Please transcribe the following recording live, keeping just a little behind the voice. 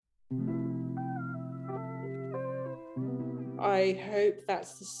I hope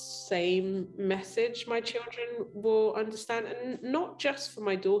that's the same message my children will understand, and not just for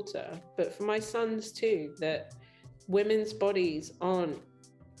my daughter, but for my sons too, that women's bodies aren't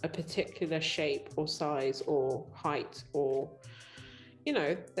a particular shape or size or height, or,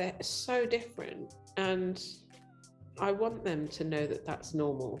 they're so different. And I want them to know that that's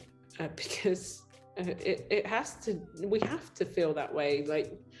normal, because we have to feel that way.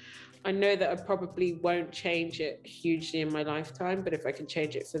 Like, I know that I probably won't change it hugely in my lifetime, but if I can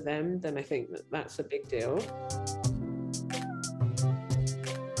change it for them, then I think that that's a big deal.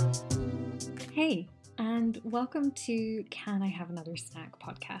 Hey, and welcome to Can I Have Another Snack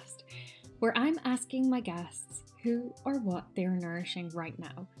podcast, where I'm asking my guests who or what they're nourishing right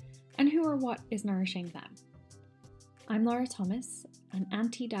now, and who or what is nourishing them. I'm Laura Thomas, an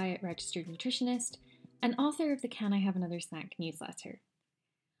anti-diet registered nutritionist and author of the Can I Have Another Snack newsletter.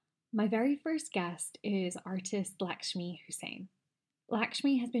 My very first guest is artist Laxmi Hussain.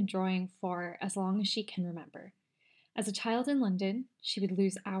 Laxmi has been drawing for as long as she can remember. As a child in London, she would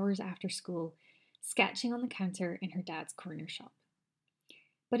lose hours after school sketching on the counter in her dad's corner shop.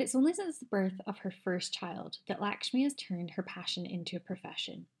 But it's only since the birth of her first child that Laxmi has turned her passion into a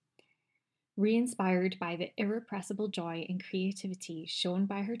profession. Re-inspired by the irrepressible joy and creativity shown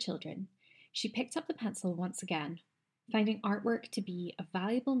by her children, she picked up the pencil once again, finding artwork to be a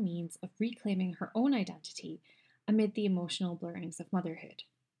valuable means of reclaiming her own identity amid the emotional blurrings of motherhood.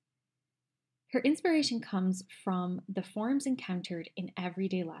 Her inspiration comes from the forms encountered in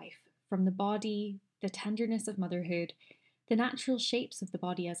everyday life, from the body, the tenderness of motherhood, the natural shapes of the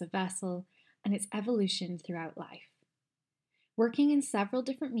body as a vessel, and its evolution throughout life. Working in several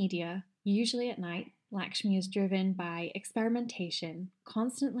different media, usually at night, Laxmi is driven by experimentation,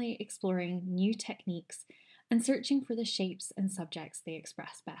 constantly exploring new techniques, and searching for the shapes and subjects they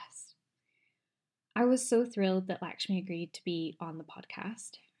express best. I was so thrilled that Laxmi agreed to be on the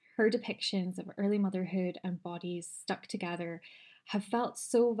podcast. Her depictions of early motherhood and bodies stuck together have felt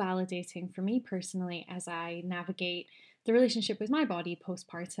so validating for me personally as I navigate the relationship with my body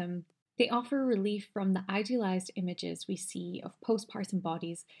postpartum. They offer relief from the idealized images we see of postpartum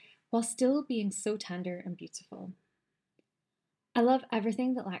bodies while still being so tender and beautiful. I love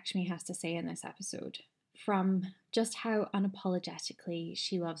everything that Laxmi has to say in this episode, from just how unapologetically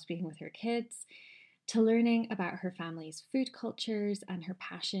she loves being with her kids, to learning about her family's food cultures and her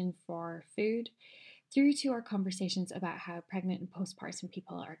passion for food, through to our conversations about how pregnant and postpartum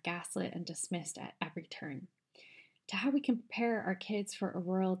people are gaslit and dismissed at every turn, to how we can prepare our kids for a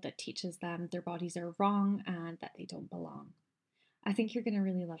world that teaches them their bodies are wrong and that they don't belong. I think you're going to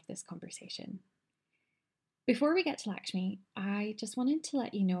really love this conversation. Before we get to Laxmi, I just wanted to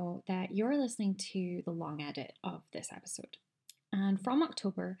let you know that you're listening to the long edit of this episode. And from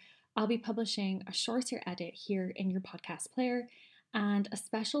October, I'll be publishing a shorter edit here in your podcast player and a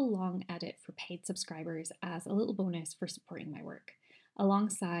special long edit for paid subscribers as a little bonus for supporting my work,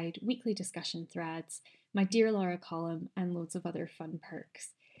 alongside weekly discussion threads, my Dear Laura column, and loads of other fun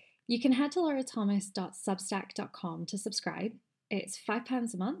perks. You can head to laurathomas.substack.com to subscribe. It's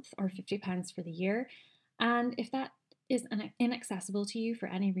 £5 a month or £50 for the year. And if that is inaccessible to you for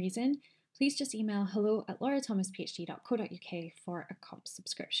any reason, please just email hello@laurathomasphd.co.uk for a comp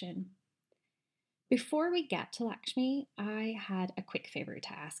subscription. Before we get to Laxmi, I had a quick favour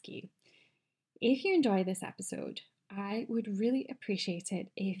to ask you. If you enjoy this episode, I would really appreciate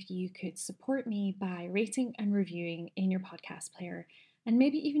it if you could support me by rating and reviewing in your podcast player and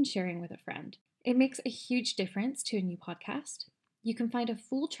maybe even sharing with a friend. It makes a huge difference to a new podcast. You can find a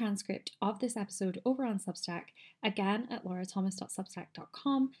full transcript of this episode over on Substack, again at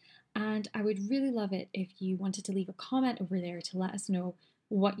laurathomas.substack.com, and I would really love it if you wanted to leave a comment over there to let us know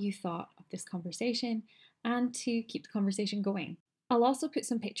what you thought of this conversation and to keep the conversation going. I'll also put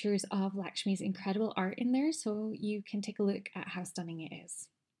some pictures of Laxmi's incredible art in there so you can take a look at how stunning it is.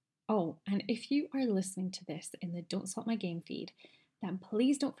 Oh, and if you are listening to this in the Don't Stop My Game feed, then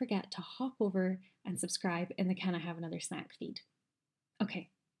please don't forget to hop over and subscribe in the Can I Have Another Snack feed.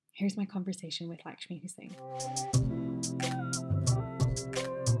 Okay, here's my conversation with Laxmi Hussain.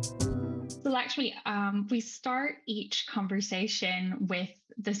 So Laxmi, we start each conversation with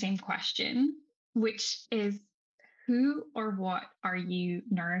the same question, which is, who or what are you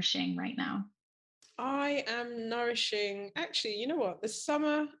nourishing right now? I am nourishing, actually, you know what? This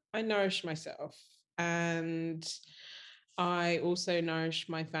summer, I nourish myself, and I also nourish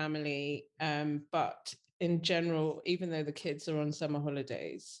my family. But in general, even though the kids are on summer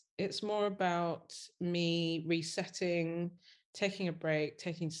holidays, it's more about me resetting, taking a break,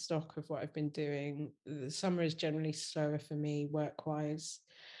 taking stock of what I've been doing. The summer is generally slower for me work-wise.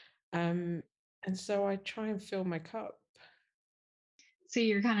 And so I try and fill my cup. So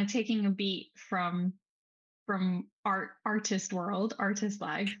you're kind of taking a beat from artist world, artist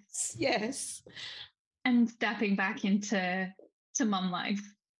life, Yes. and stepping back into mum life.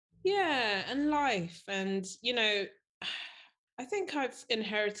 Yeah, and life. And, I think I've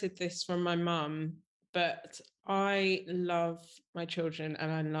inherited this from my mum, but I love my children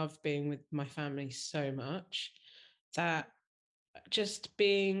and I love being with my family so much that just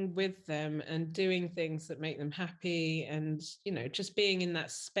being with them and doing things that make them happy and, just being in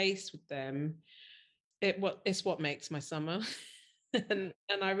that space with them, it's what makes my summer. And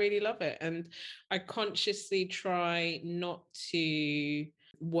I really love it. And I consciously try not to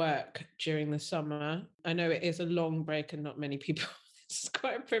work during the summer. I know it is a long break and not many people it's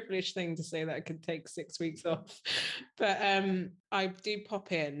quite a privileged thing to say that I could take 6 weeks off. But I do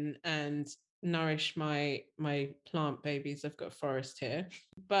pop in and nourish my plant babies. I've got a forest here.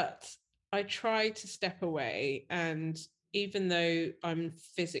 But I try to step away, and even though I'm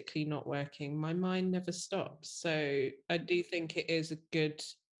physically not working, my mind never stops. So I do think it is a good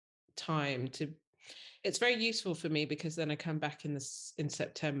time to. It's very useful for me because then I come back in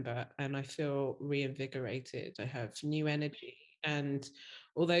September and I feel reinvigorated. I have new energy, and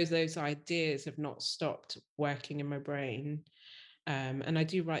although those ideas have not stopped working in my brain, and I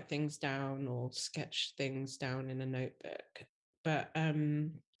do write things down or sketch things down in a notebook, but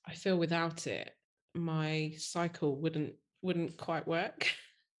I feel without it, my cycle wouldn't quite work.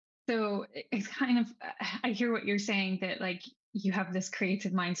 So it's kind of, I hear what you're saying, that like you have this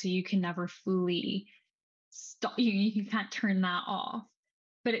creative mind, so you can never fully stop, you can't turn that off.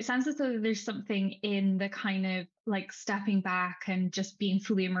 But it sounds as though there's something in the kind of like stepping back and just being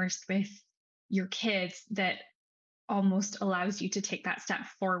fully immersed with your kids that almost allows you to take that step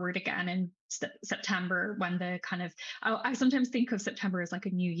forward again in September, when the kind of, I sometimes think of September as like a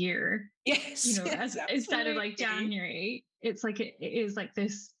new year, Yes, as yes, instead of like absolutely. January. It's like it is like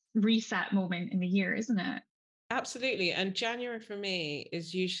this reset moment in the year, isn't it? Absolutely. And January for me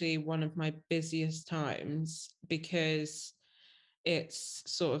is usually one of my busiest times because it's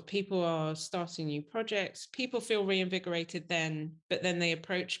sort of people are starting new projects. People feel reinvigorated then, but then they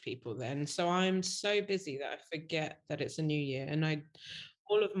approach people then. So I'm so busy that I forget that it's a new year. And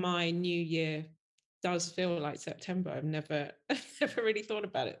all of my new year does feel like September. I've never, I've never really thought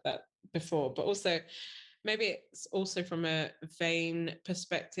about it that before, but also maybe it's also from a vain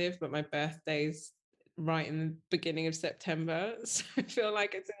perspective, but my birthday's right in the beginning of September. So I feel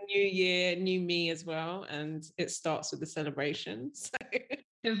like it's a new year, new me as well. And it starts with the celebration. So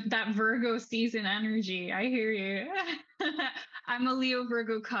That Virgo season energy. I hear you. I'm a Leo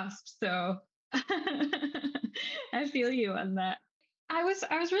Virgo cusp, so I feel you on that. I was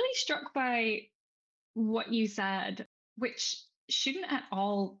really struck by what you said, which shouldn't at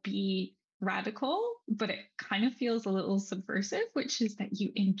all be radical, but it kind of feels a little subversive, which is that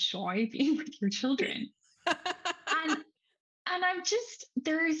you enjoy being with your children. And I'm just,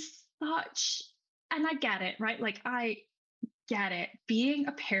 there's such, and I get it, right? Like I get it. Being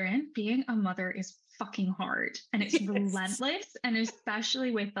a parent, being a mother is fucking hard, and it's yes. relentless. And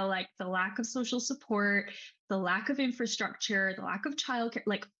especially with the lack of social support, the lack of infrastructure, the lack of childcare,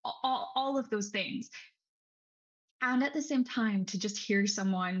 like all of those things. And at the same time, to just hear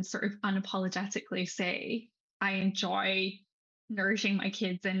someone sort of unapologetically say, I enjoy nourishing my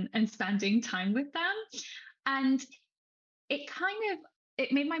kids and spending time with them. And it kind of,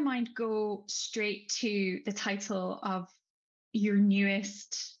 it made my mind go straight to the title of your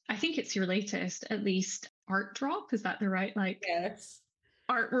newest, I think it's your latest, at least, art drop. Is that the right, like, Yes.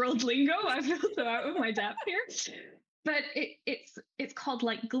 art world lingo? I feel so out of my depth here. But it's called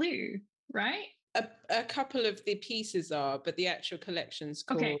like glue, right? A couple of the pieces are, but the actual collection's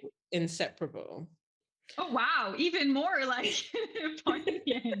Okay. called Inseparable. Oh wow, even more like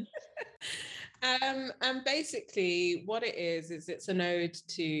poignant. And basically, what it is it's an ode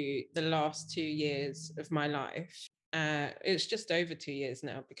to the last 2 years of my life. It's just over 2 years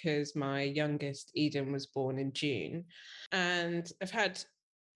now because my youngest, Eden, was born in June. And I've had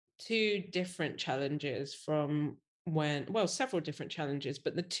two different challenges from several different challenges,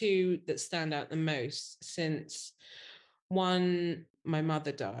 but the two that stand out the most since one, my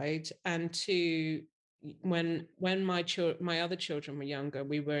mother died, and two, when my other children were younger,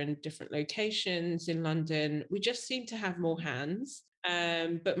 we were in different locations in London. We just seemed to have more hands.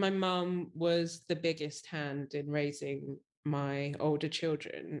 But my mum was the biggest hand in raising my older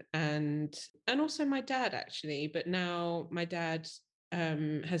children, and also my dad actually. But now my dad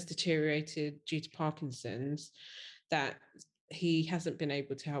has deteriorated due to Parkinson's, that he hasn't been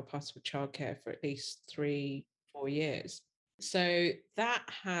able to help us with childcare for at least 3-4 years. So that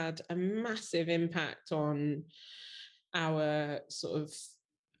had a massive impact on our sort of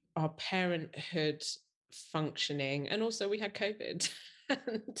our parenthood functioning. And also we had COVID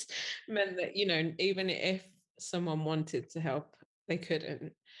and meant that, even if someone wanted to help, they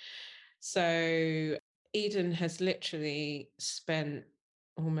couldn't. So Eden has literally spent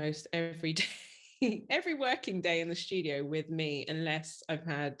almost every day, every working day in the studio with me, unless I've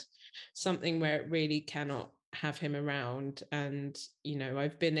had something where it really cannot have him around. And,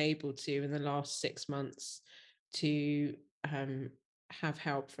 I've been able to, in the last 6 months, to have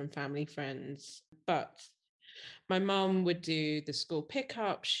help from family, friends. But my mum would do the school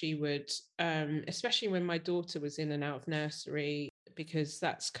pickup. She would, especially when my daughter was in and out of nursery, because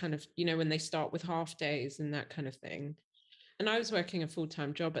that's kind of, when they start with half days and that kind of thing. And I was working a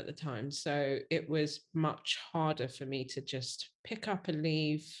full-time job at the time, so it was much harder for me to just pick up and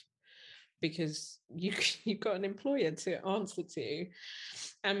leave, because you've got an employer to answer to.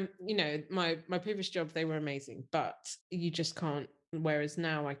 My previous job, they were amazing, but you just can't. Whereas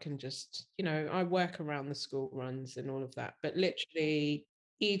now I can just, I work around the school runs and all of that. But literally,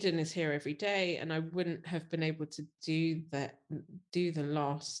 Eden is here every day, and I wouldn't have been able to do the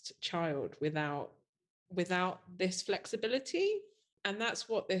last child without this flexibility. And that's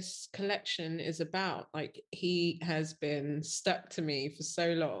what this collection is about. Like, he has been stuck to me for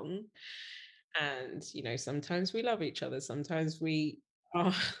so long. And, sometimes we love each other, sometimes we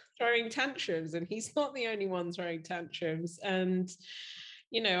are throwing tantrums, and he's not the only one throwing tantrums. And,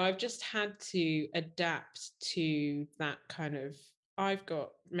 I've just had to adapt to that kind of, I've got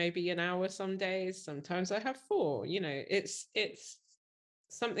maybe an hour some days, sometimes I have 4, it's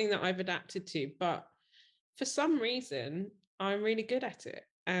something that I've adapted to. But for some reason, I'm really good at it.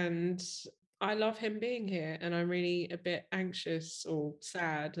 And I love him being here. And I'm really a bit anxious or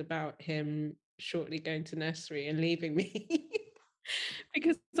sad about him shortly going to nursery and leaving me.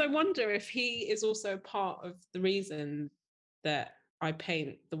 Because I wonder if he is also part of the reason that I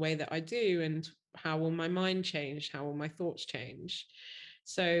paint the way that I do, and how will my mind change? How will my thoughts change?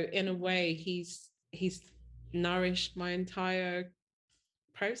 So in a way, he's nourished my entire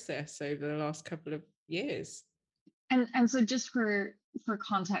process over the last couple of years. And so just for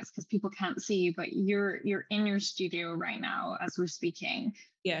context, because people can't see you, but you're in your studio right now as we're speaking.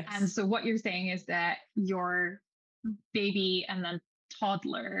 Yes. And so what you're saying is that your baby and then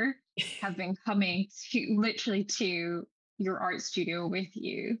toddler have been coming to your art studio with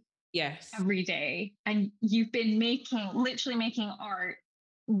you. Yes. Every day. And you've been literally making art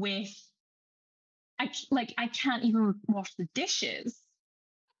with, I can't even wash the dishes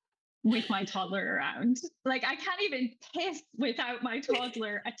with my toddler around. Like, I can't even piss without my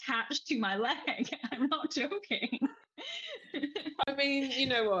toddler attached to my leg. I'm not joking. I mean, you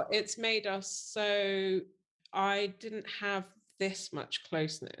know what? It's made us so. I didn't have this much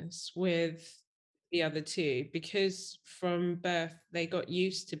closeness with the other two, because from birth they got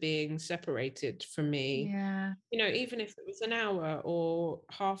used to being separated from me. Yeah. Even if it was an hour or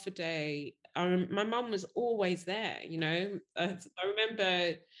half a day, my mum was always there. I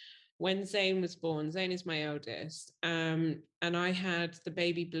remember when Zane was born. Zane is my eldest, and I had the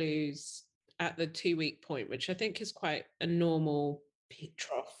baby blues at the 2-week point, which I think is quite a normal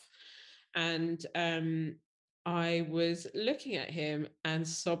trough. And I was looking at him and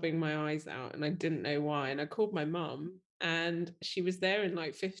sobbing my eyes out, and I didn't know why. And I called my mum, and she was there in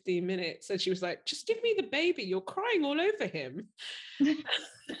like 15 minutes. And she was like, "Just give me the baby. You're crying all over him."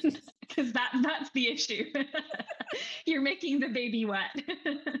 Because that's the issue. You're making the baby wet.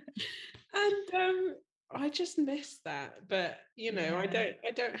 And I just miss that. But Yeah.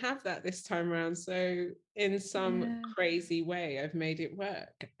 I don't have that this time around. So in some crazy way, I've made it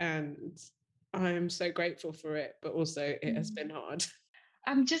work, and I am so grateful for it. But also, it has been hard.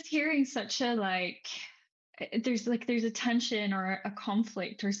 I'm just hearing such a there's a tension or a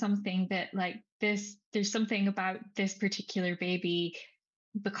conflict or something that there's something about this particular baby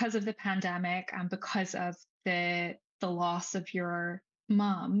because of the pandemic and because of the loss of your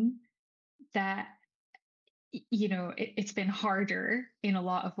mom, that it's been harder in a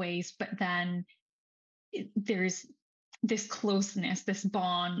lot of ways, but then there's this closeness, this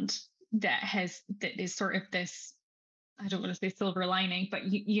bond that is sort of this, I don't want to say silver lining, but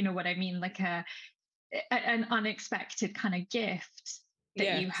you know what I mean, like an unexpected kind of gift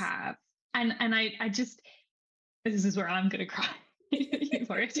that you Yes. have. And I just, this is where I'm gonna cry.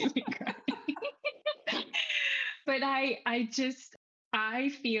 You've already been crying. But I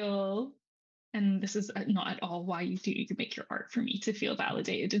feel, and this is not at all why you do need to make your art for me to feel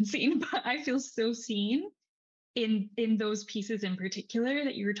validated and seen, but I feel so seen in those pieces in particular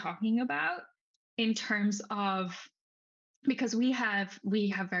that you were talking about, in terms of, because we have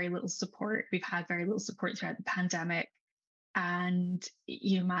very little support. We've had very little support throughout the pandemic. And,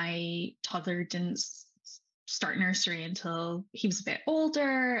 my toddler didn't start nursery until he was a bit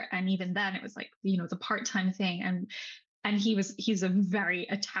older. And even then it was like, the part-time thing. And he's a very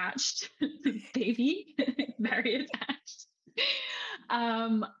attached baby, very attached.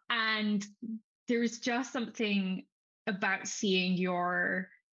 And there's just something about seeing your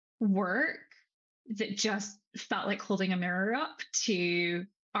work that just felt like holding a mirror up to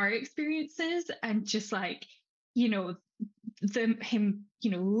our experiences, and just like, him,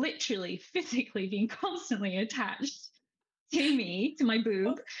 literally physically being constantly attached to me, to my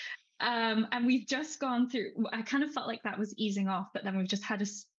boob. And we've just gone through, I kind of felt like that was easing off, but then we've just had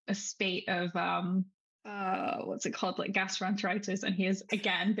a spate of what's it called, like gastroenteritis, and he has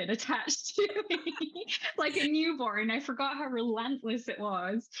again been attached to me like a newborn. I forgot how relentless it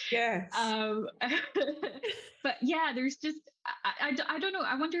was. Yes. But yeah, there's just I don't know,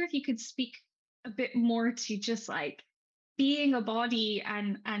 I wonder if you could speak a bit more to just like being a body,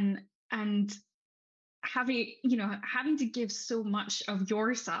 and having to give so much of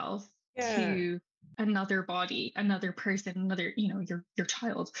yourself to another body, another person, another, your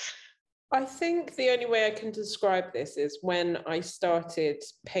child. I think the only way I can describe this is when I started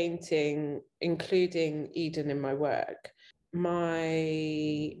painting, including Eden in my work.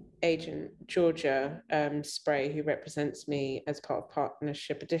 My agent, Georgia Spray, who represents me as part of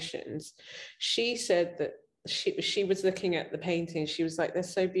Partnership Editions, she said that she was looking at the painting. She was like, they're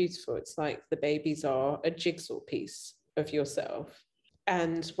so beautiful. It's like the babies are a jigsaw piece of yourself.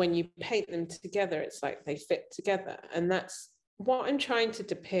 And when you paint them together, it's like they fit together. And that's what I'm trying to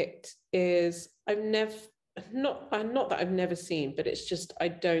depict. Is not that I've never seen, but it's just I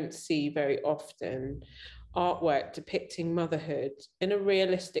don't see very often artwork depicting motherhood in a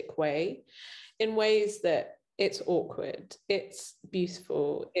realistic way, in ways that it's awkward, it's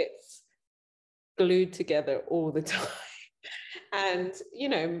beautiful, it's glued together all the time. And,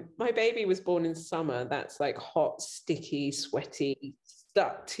 my baby was born in summer. That's like hot, sticky, sweaty,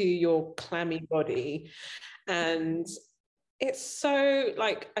 stuck to your clammy body. And it's so,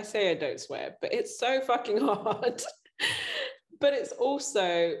 like, I say I don't swear, but it's so fucking hard. But it's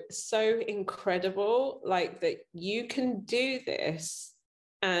also so incredible, like, that you can do this.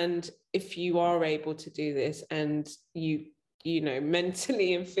 And if you are able to do this, and you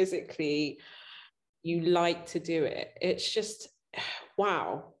mentally and physically you like to do it, it's just,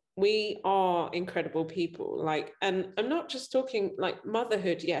 wow, we are incredible people. Like, and I'm not just talking like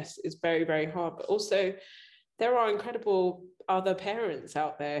motherhood, yes, is very, very hard, but also there are incredible other parents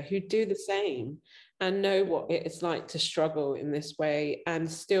out there who do the same and know what it is like to struggle in this way and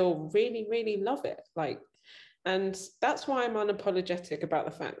still really, really love it. Like, and that's why I'm unapologetic about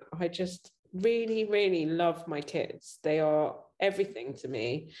the fact that I just really, really love my kids. They are everything to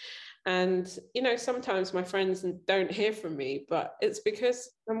me. And, sometimes my friends don't hear from me, but it's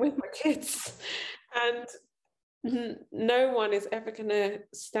because I'm with my kids. And no one is ever going to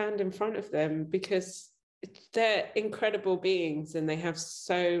stand in front of them, because they're incredible beings. And they have,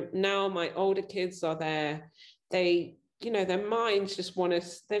 so now my older kids are there. They, their minds just want to,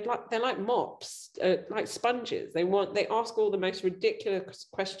 they're like mops, like sponges. They ask all the most ridiculous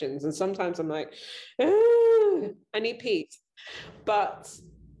questions. And sometimes I'm like, I need peace. But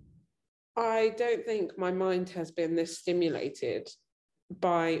I don't think my mind has been this stimulated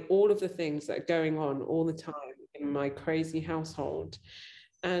by all of the things that are going on all the time in my crazy household,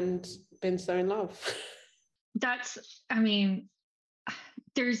 and been so in love. I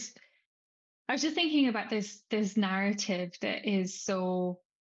was just thinking about this narrative that is so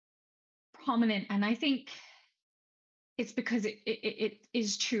prominent, and I think it's because it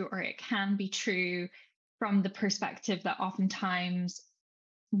is true, or it can be true, from the perspective that oftentimes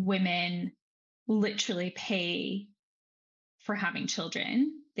women literally pay for having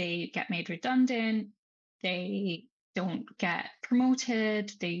children. They get made redundant, they don't get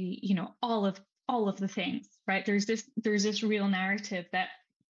promoted, they, all of the things, right? There's this real narrative that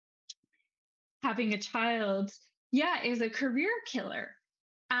having a child, is a career killer.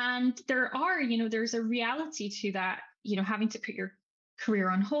 And there's a reality to that, having to put your career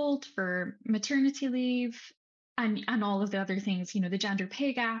on hold for maternity leave, and all of the other things, the gender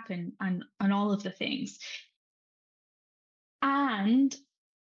pay gap, and all of the things. And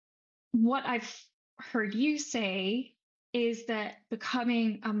what I've heard you say is that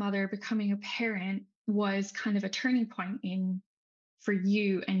becoming a mother, becoming a parent, was kind of a turning point for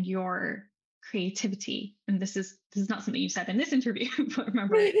you and your creativity. And this is not something you said in this interview, but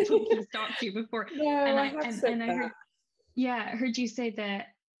remember, I stalked you before. No, and I have said I that. heard you say that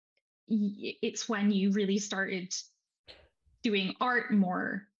it's when you really started doing art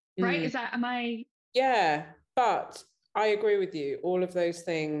more, right? Is that, am I? Yeah, but I agree with you. All of those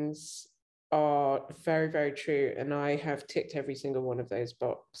things are very, very true. And I have ticked every single one of those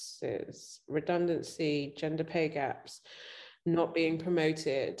boxes: redundancy, gender pay gaps, not being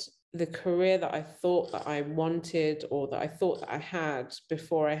promoted, the career that I thought that I wanted or that I thought that I had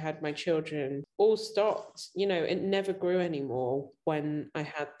before I had my children all stopped. You know, it never grew anymore when I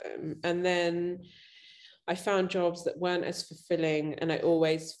had them. And then I found jobs that weren't as fulfilling. And I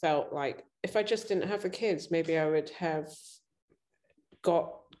always felt like if I just didn't have the kids, maybe I would have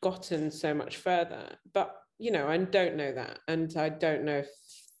gotten so much further. But, you know, I don't know that. And I don't know if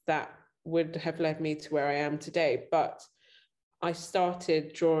that would have led me to where I am today. But I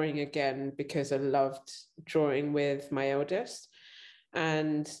started drawing again because I loved drawing with my eldest.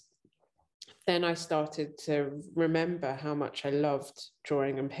 And then I started to remember how much I loved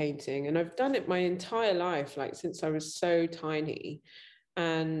drawing and painting. And I've done it my entire life, like since I was so tiny.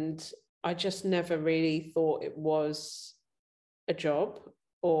 And I just never really thought it was a job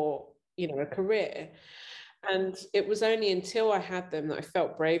or, you know, a career. And it was only until I had them that I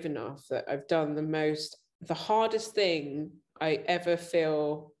felt brave enough that I've done the hardest thing I ever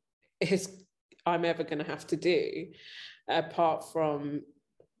feel is I'm ever going to have to do, apart from,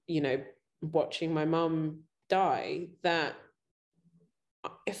 you know, watching my mum die, that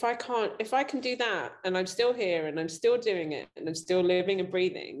if I can do that and I'm still here and I'm still doing it and I'm still living and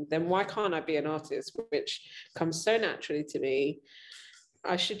breathing, then why can't I be an artist, which comes so naturally to me?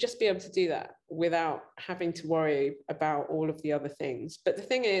 I should just be able to do that without having to worry about all of the other things. But the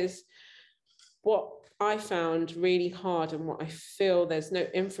thing is, what I found really hard and what I feel there's no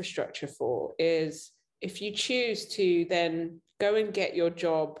infrastructure for is if you choose to then go and get your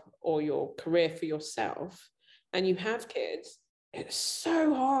job or your career for yourself and you have kids, it's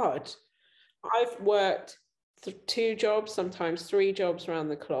so hard. I've worked 2 jobs, sometimes 3 jobs around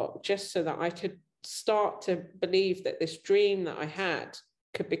the clock, just so that I could start to believe that this dream that I had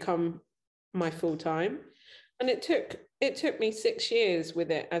could become my full time. And it took me 6 years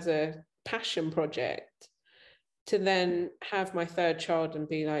with it as a passion project to then have my 3rd child and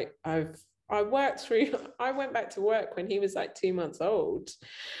be like, I went back to work when he was like 2 months old.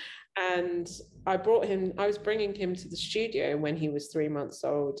 And I was bringing him to the studio when he was 3 months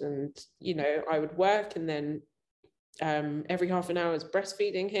old. And, you know, I would work and then every half an hour I was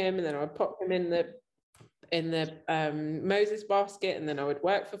breastfeeding him, and then I would pop him in the Moses basket, and then I would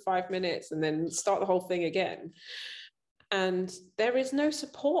work for 5 minutes and then start the whole thing again. And there is no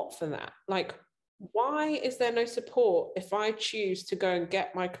support for that. Like, why is there no support if I choose to go and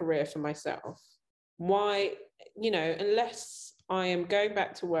get my career for myself? Why, you know, unless I am going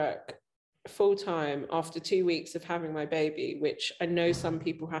back to work full time after 2 weeks of having my baby, which I know some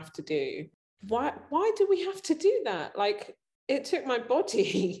people have to do. Why do we have to do that? Like, it took my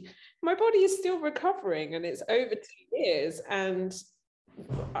body is still recovering and it's over 2 years. And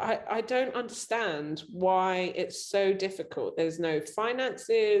I don't understand why it's so difficult. There's no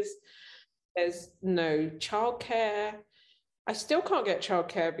finances, there's no childcare. I still can't get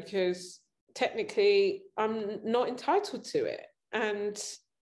childcare because technically I'm not entitled to it. And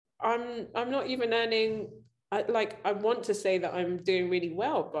I'm not even earning, I want to say that I'm doing really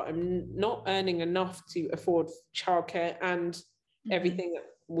well, but I'm not earning enough to afford childcare and everything that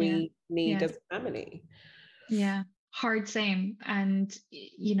we need as a family. Yeah, hard, same. And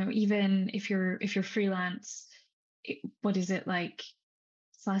you know, even if you're freelance, what is it like?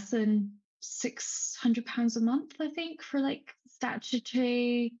 It's less than £600 a month, I think, for like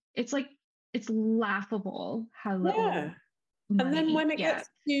statutory. It's like, it's laughable how little money. And then when it gets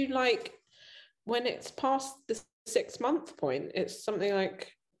to like, when it's past the 6 month point, it's something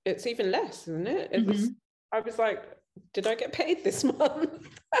like, it's even less, isn't it? I was like, did I get paid this month?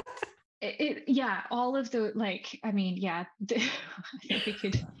 All of the, like, I mean, I think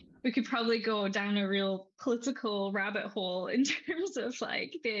we could probably go down a real political rabbit hole in terms of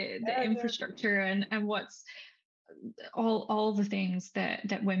like the infrastructure and what's all the things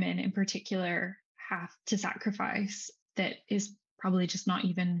that women in particular have to sacrifice, that is probably just not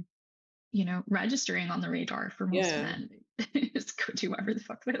even, you know, registering on the radar for most men. Just go do whatever the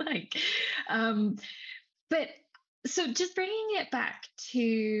fuck they like. But so just bringing it back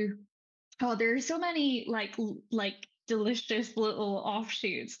to, there are so many like delicious little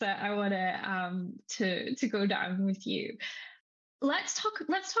offshoots that I want to go down with you. Let's talk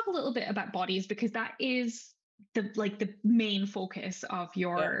a little bit about bodies, because that is the main focus of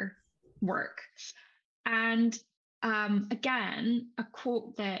your work. And again, a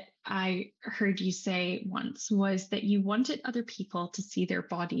quote that I heard you say once was that you wanted other people to see their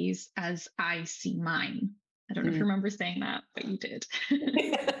bodies as I see mine. I don't know if you remember saying that, but you did.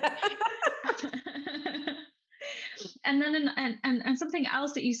 And then and something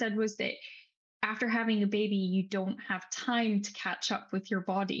else that you said was that after having a baby, you don't have time to catch up with your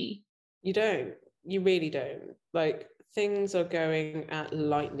body. You don't. You really don't. Like, things are going at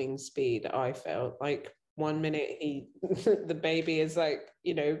lightning speed, I felt. Like, one minute the baby is like,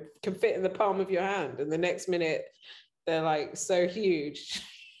 can fit in the palm of your hand, and the next minute they're like so huge.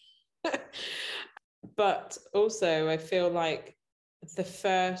 But also I feel like the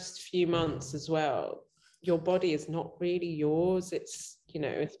first few months as well, your body is not really yours. It's,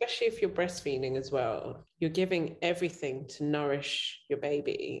 especially if you're breastfeeding as well, you're giving everything to nourish your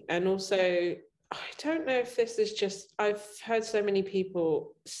baby. And also, I don't know if this is just, I've heard so many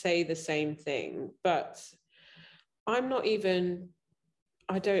people say the same thing, but I'm not even,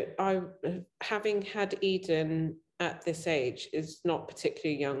 having had Eden at this age is not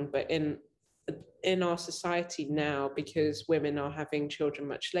particularly young, but in our society now, because women are having children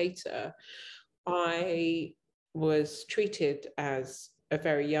much later, I was treated as a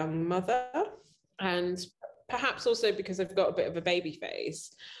very young mother. And perhaps also because I've got a bit of a baby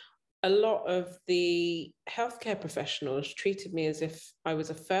face, a lot of the healthcare professionals treated me as if I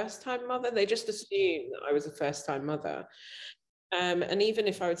was a first-time mother. They just assumed that I was a first-time mother. And even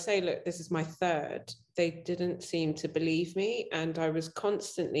if I would say, look, this is my third, they didn't seem to believe me. And I was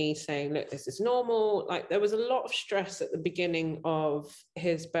constantly saying, look, this is normal. Like, there was a lot of stress at the beginning of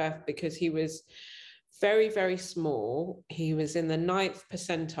his birth because he was very, very small. He was in the 9th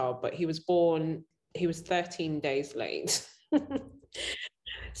percentile, but he was 13 days late.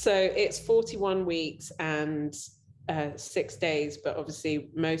 So it's 41 weeks and 6 days, but obviously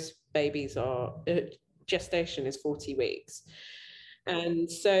most babies gestation is 40 weeks. And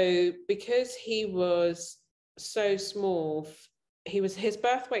so because he was so small, his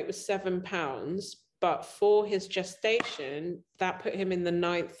birth weight was 7 pounds, but for his gestation, that put him in the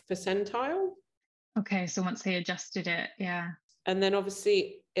 9th percentile. Okay, so once they adjusted it, yeah. And then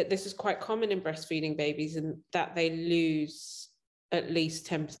obviously this is quite common in breastfeeding babies, and that they lose at least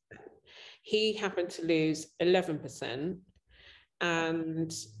 10%. He happened to lose 11%,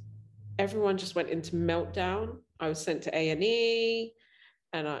 and everyone just went into meltdown. I was sent to A&E,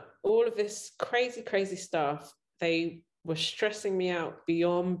 and all of this crazy stuff. They were stressing me out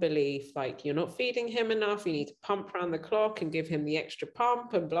beyond belief. Like, you're not feeding him enough. You need to pump around the clock and give him the extra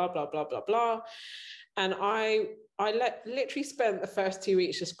pump and blah, blah, blah, blah, blah. And I literally spent the first 2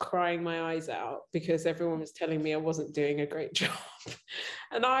 weeks just crying my eyes out because everyone was telling me I wasn't doing a great job.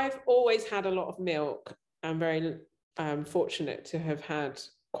 And I've always had a lot of milk. I'm very fortunate to have had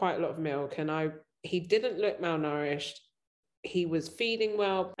quite a lot of milk, and he didn't look malnourished. He was feeding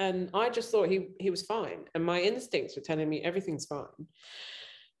well, and I just thought he was fine, and my instincts were telling me everything's fine,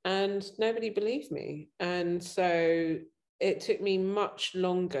 and nobody believed me. And so it took me much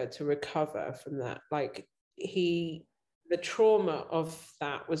longer to recover from that. Like, the trauma of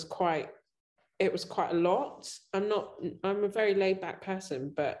that was quite a lot. I'm a very laid back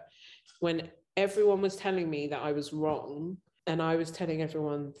person, but when everyone was telling me that I was wrong, and I was telling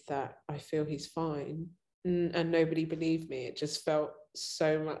everyone that I feel he's fine, and nobody believed me, it just felt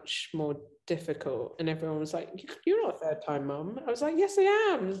so much more difficult. And everyone was like, you're not a third-time mum. I was like, yes, I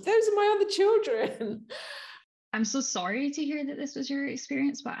am. Those are my other children. I'm so sorry to hear that this was your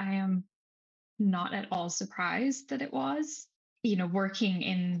experience, but I am not at all surprised that it was. Working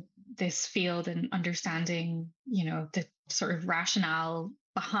in this field and understanding, the sort of rationale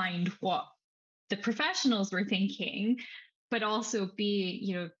behind what the professionals were thinking, but also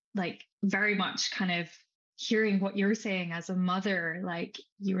be, like very much kind of hearing what you're saying as a mother. Like,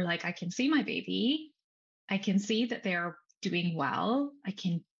 you were like, I can see my baby. I can see that they're doing well. I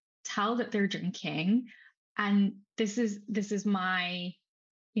can tell that they're drinking. And this is my,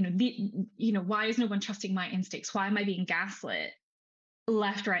 why is no one trusting my instincts? Why am I being gaslit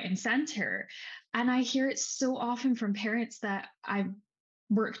left, right, and center? And I hear it so often from parents that I've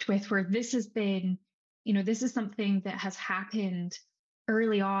worked with where this has been, this is something that has happened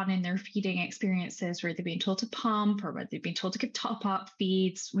early on in their feeding experiences, where they've been told to pump, or where they've been told to give top up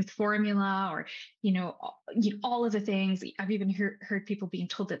feeds with formula, or all of the things. I've even heard people being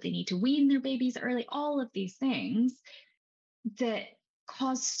told that they need to wean their babies early. All of these things that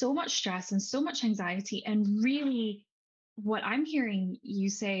cause so much stress and so much anxiety. And really, what I'm hearing you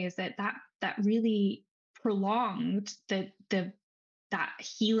say is that really prolonged that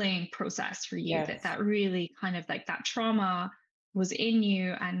healing process for you. Yes. That really kind of, like, that trauma was in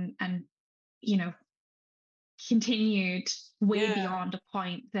you and continued way beyond a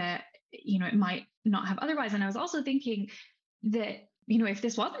point that it might not have otherwise. And I was also thinking that, if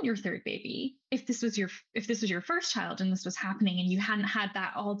this wasn't your third baby, if this was your first child and this was happening and you hadn't had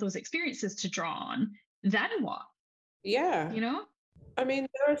all those experiences to draw on, then what? Yeah. you know? I mean,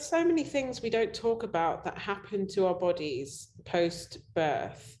 there are so many things we don't talk about that happen to our bodies post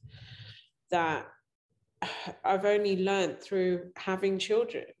birth that I've only learned through having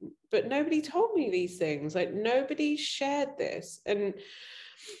children, but nobody told me these things. Like, nobody shared this. And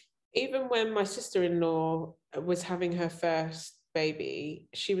even when my sister-in-law was having her first baby,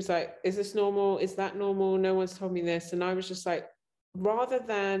 she was like, is this normal? Is that normal? No one's told me this. And I was just like, rather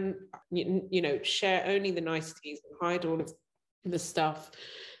than, share only the niceties and hide all of the stuff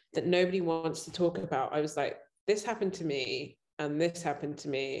that nobody wants to talk about, I was like, this happened to me and this happened to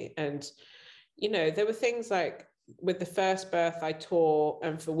me. And, there were things like with the first birth I tore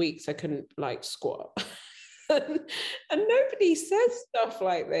and for weeks I couldn't like squat. And nobody says stuff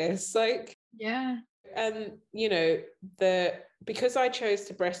like this. Like, Yeah. and because I chose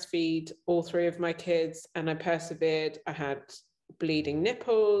to breastfeed all three of my kids and I persevered, I had bleeding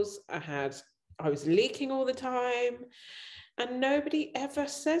nipples, I was leaking all the time. And nobody ever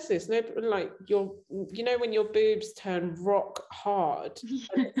says this. Nobody, like, when your boobs turn rock hard, and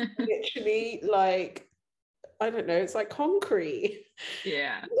it's literally like, I don't know, it's like concrete.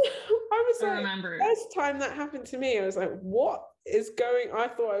 Yeah. I was I like, remember. first time that happened to me, I was like, what is going? I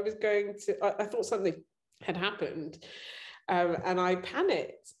thought I was going to, I thought something had happened. And I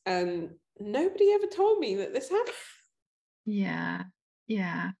panicked, and nobody ever told me that this happened. Yeah.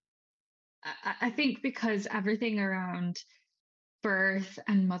 Yeah. I think because everything around birth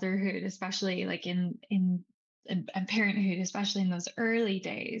and motherhood, especially like in parenthood, especially in those early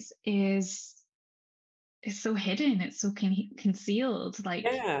days, is so hidden. It's so concealed. Like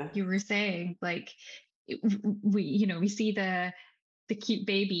Yeah. you were saying, like we see the cute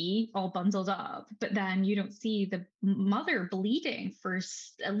baby all bundled up, but then you don't see the mother bleeding for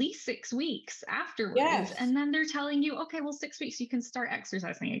at least 6 weeks afterwards. Yes. And then they're telling you, okay, well, 6 weeks, you can start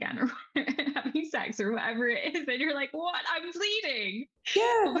exercising again or having sex or whatever it is. And you're like, what? I'm bleeding.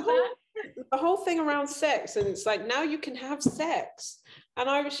 Yeah. What was that? The whole thing around sex, and it's like, now you can have sex. And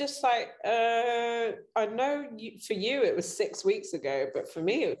I was just like, I know for you it was 6 weeks ago, but for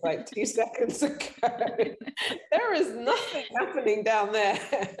me it was like 2 seconds ago. There is nothing happening down there.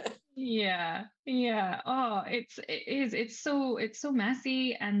 Yeah, yeah. Oh, it's so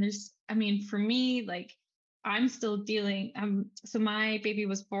messy. And I mean, for me, like I'm still dealing. So my baby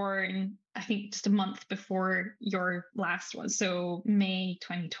was born, I think just a month before your last one, so May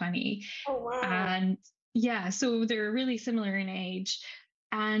 2020. Oh wow. And yeah, so they're really similar in age.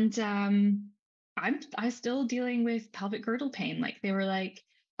 And I still dealing with pelvic girdle pain. Like they were like,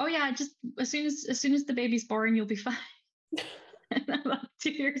 oh yeah, just as soon as the baby's born, you'll be fine. And then, like,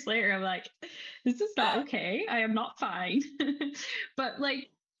 2 years later, I'm like, this is not okay. I am not fine. But like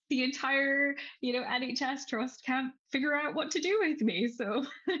the entire, NHS trust can't figure out what to do with me. So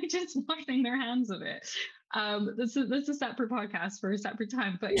they're just washing their hands of it. This is a separate podcast for a separate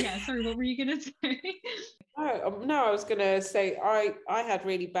time. But yeah, sorry, what were you gonna say? No, I was gonna say I had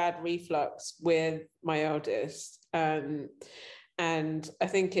really bad reflux with my eldest, and I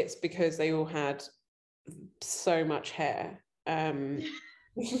think it's because they all had so much hair. They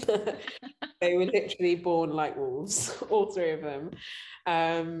were literally born like wolves, all three of them.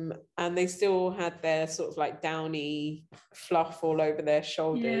 And they still had their sort of like downy fluff all over their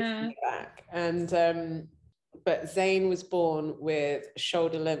shoulders Yeah. and back. And but Zayn was born with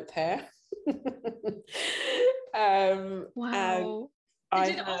shoulder length hair. And Wow. I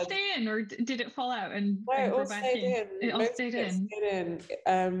Did it all had stay in, or did it fall out and no, it grow all back stayed in? in. It all Most stayed of it in. stayed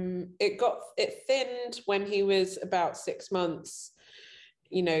in. It thinned when he was about 6 months,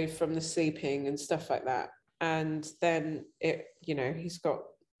 from the sleeping and stuff like that. And then he's got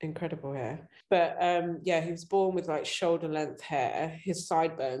incredible hair. But yeah, he was born with like shoulder length hair. His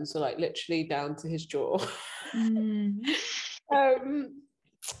sideburns are like literally down to his jaw. Mm. um,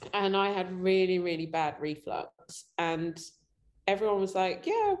 and I had really, really bad reflux. And everyone was like,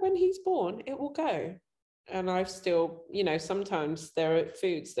 yeah, when he's born, it will go. And I've still, sometimes there are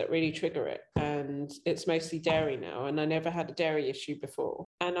foods that really trigger it. And it's mostly dairy now. And I never had a dairy issue before.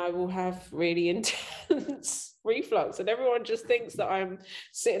 And I will have really intense reflux. And everyone just thinks that I'm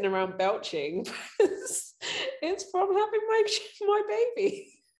sitting around belching. It's from having my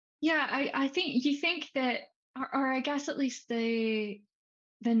baby. Yeah, I think you think that, or I guess at least the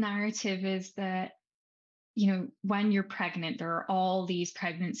narrative is that, when you're pregnant, there are all these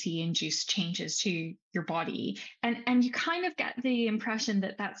pregnancy induced changes to your body. And you kind of get the impression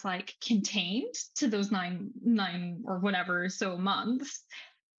that that's like contained to those nine or whatever so months.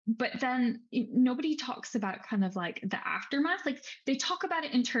 But then nobody talks about kind of like the aftermath. Like they talk about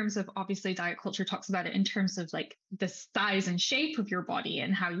it in terms of, obviously diet culture talks about it in terms of like the size and shape of your body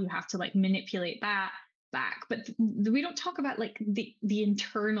and how you have to like manipulate that. back, but we don't talk about like the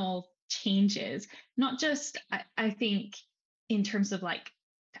internal changes, not just, I think, in terms of like,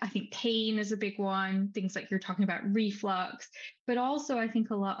 I think pain is a big one, things like you're talking about reflux, but also I think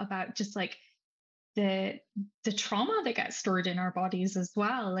a lot about just like the trauma that gets stored in our bodies as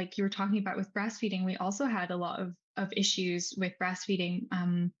well. Like you were talking about with breastfeeding, we also had a lot of issues with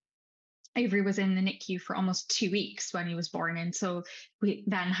breastfeeding. Avery was in the NICU for almost 2 weeks when he was born. And so we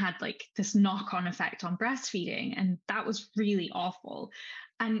then had like this knock-on effect on breastfeeding. And that was really awful.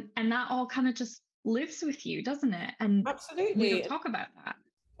 And that all kind of just lives with you, doesn't it? And Absolutely. we don't talk about that.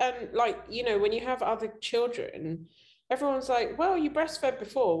 And like, you know, when you have other children, everyone's like, well, you breastfed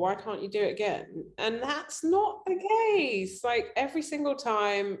before, why can't you do it again? And that's not the case. Like every single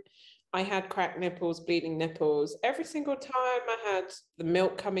time I had cracked nipples, bleeding nipples, every single time I had the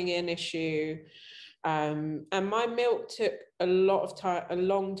milk coming in issue. And my milk took a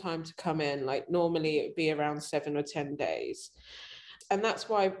long time to come in. Like normally it would be around 7 or 10 days. And that's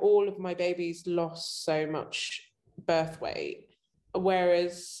why all of my babies lost so much birth weight.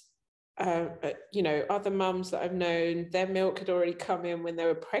 Whereas, you know, other mums that I've known, their milk had already come in when they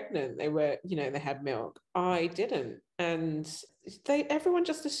were pregnant. They were, you know, they had milk. I didn't. And everyone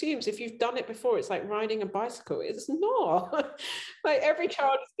just assumes if you've done it before, it's like riding a bicycle. It's not. Like every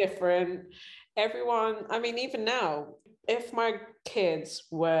child is different. Everyone, I mean, even now, if my kids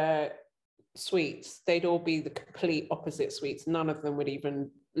were sweets, they'd all be the complete opposite sweets. None of them would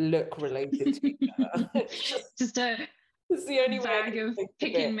even look related to each other. Just a it's the only bag way of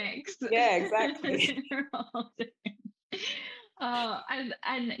pick and mix. Yeah, exactly.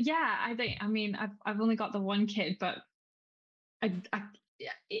 And yeah, I think, I mean, I've only got the one kid, but I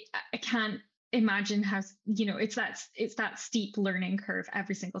can't imagine how, you know, it's that steep learning curve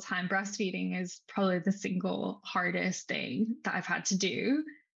every single time. Breastfeeding is probably the single hardest thing that I've had to do.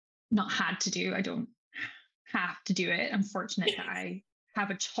 Not had to do. I don't have to do it. I'm fortunate that I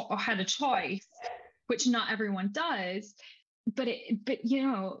had a choice, which not everyone does. But you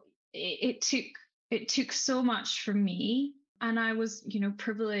know, it took so much from me. And I was, you know,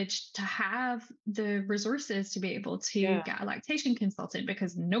 privileged to have the resources to be able to get a lactation consultant,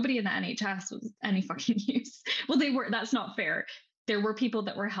 because nobody in the NHS was any fucking use. Well, that's not fair. There were people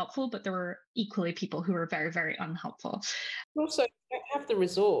that were helpful, but there were equally people who were very, very unhelpful. Also, you don't have the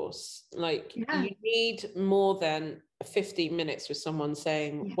resource. Like you need more than 15 minutes with someone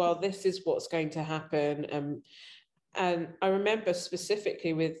saying, well, this is what's going to happen. And I remember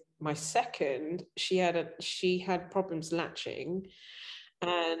specifically with my second, she had problems latching,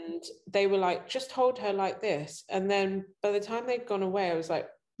 and they were like, just hold her like this. And then by the time they'd gone away, I was like,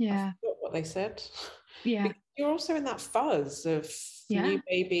 I forgot what they said. Yeah. Because you're also in that fuzz of new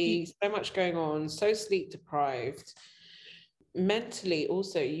baby, so much going on, so sleep deprived. Mentally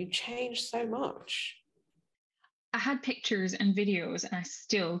also, you change so much. I had pictures and videos and I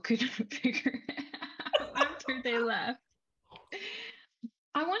still couldn't figure it out after they left.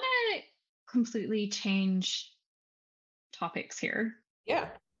 I want to completely change topics here. Yeah.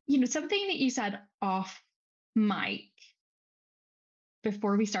 You know, something that you said off mic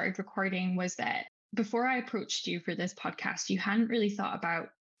before we started recording was that before I approached you for this podcast, you hadn't really thought about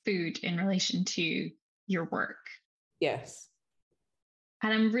food in relation to your work. Yes.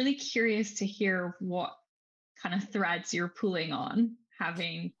 And I'm really curious to hear what kind of threads you're pulling on,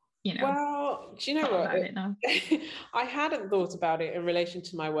 having, you know. Well, do you know what? About it now. I hadn't thought about it in relation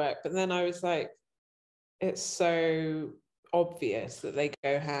to my work, but then I was like, it's so obvious that they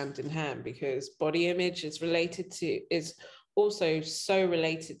go hand in hand, because body image is also so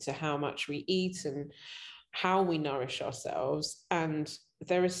related to how much we eat and how we nourish ourselves. And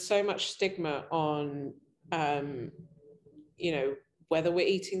there is so much stigma on, you know, whether we're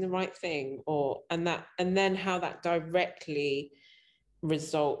eating the right thing and then how that directly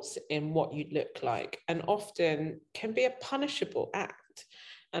results in what you look like, and often can be a punishable act.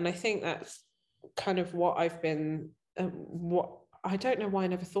 And I think that's kind of what I've been, what I don't know why I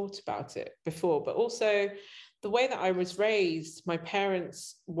never thought about it before, but also the way that I was raised. My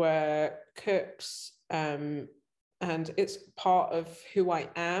parents were cooks, and it's part of who I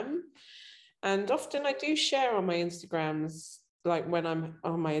am. And often I do share on my Instagrams, like when I'm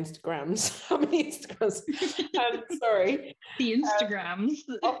on my Instagrams, how many Instagrams? Sorry. The Instagrams.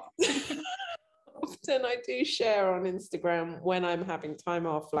 Often I do share on Instagram when I'm having time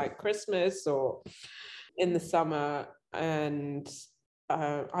off, like Christmas or in the summer. And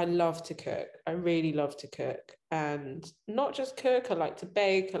I love to cook. I really love to cook. And not just cook, I like to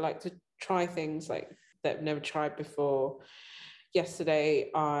bake. I like to try things like that I've never tried before.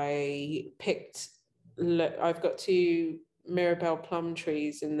 Yesterday I I've got 2 Mirabelle plum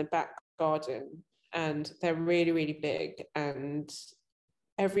trees in the back garden, and they're really, really big. And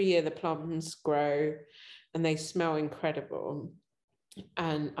every year the plums grow and they smell incredible.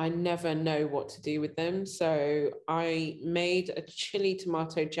 And I never know what to do with them. So I made a chili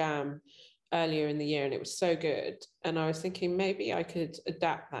tomato jam earlier in the year and it was so good. And I was thinking maybe I could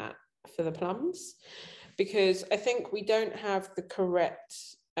adapt that for the plums, because I think we don't have the correct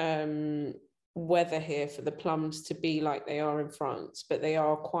weather here for the plums to be like they are in France, but they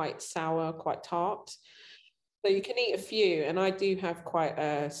are quite sour, quite tart. So you can eat a few, and I do have quite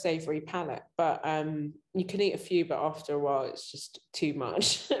a savoury palate, but you can eat a few, but after a while it's just too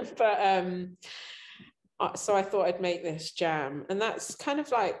much. But so I thought I'd make this jam, and that's kind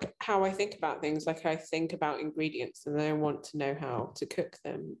of like how I think about things. Like I think about ingredients, and then I want to know how to cook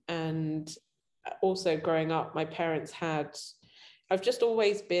them. And also growing up, my parents had, I've just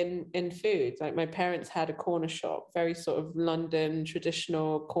always been in food. Like my parents had a corner shop, very sort of London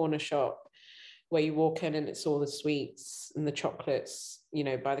traditional corner shop, where you walk in and it's all the sweets and the chocolates, you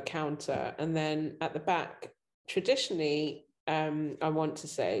know, by the counter. And then at the back, traditionally, I want to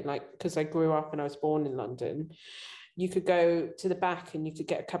say, like, because I grew up and I was born in London, you could go to the back and you could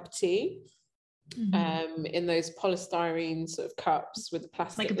get a cup of tea in those polystyrene sort of cups with the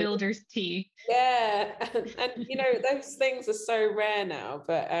plastic. Like a builder's tea. Yeah. And you know, those things are so rare now,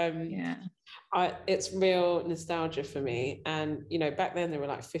 but yeah. It's real nostalgia for me. And you know, back then they were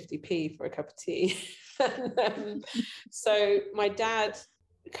like 50p for a cup of tea. And, so my dad's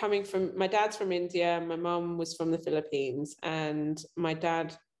from India, my mum was from the Philippines, and my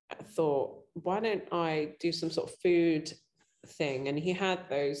dad thought, why don't I do some sort of food thing? And he had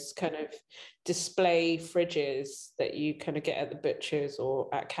those kind of display fridges that you kind of get at the butcher's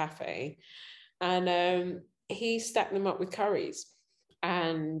or at cafe, and he stacked them up with curries.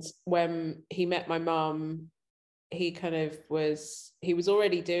 And when he met my mum, he was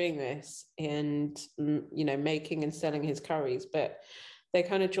already doing this and, you know, making and selling his curries, but they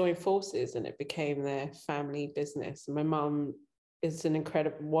kind of joined forces and it became their family business. And my mum was an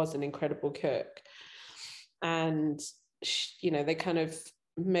incredible cook. And, you know, they kind of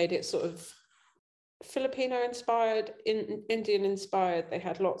made it sort of Filipino inspired, Indian inspired. They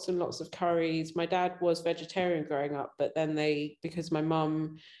had lots and lots of curries. My dad was vegetarian growing up, but then because my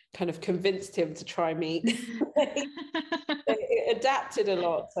mum kind of convinced him to try meat, it adapted a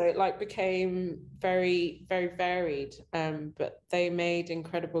lot. So it like became very, very varied. But they made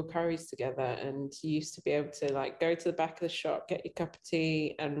incredible curries together, and you used to be able to like go to the back of the shop, get your cup of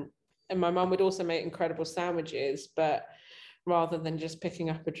tea, and my mum would also make incredible sandwiches, but rather than just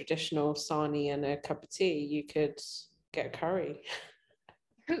picking up a traditional sani and a cup of tea, you could get a curry.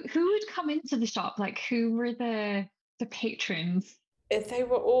 Who would come into the shop? Like who were the patrons? If they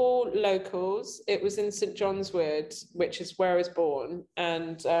were all locals. It was in St John's Wood, which is where I was born,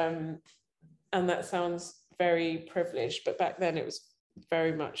 and that sounds very privileged, but back then it was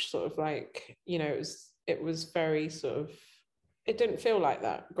very much sort of like, you know, it was very sort of, it didn't feel like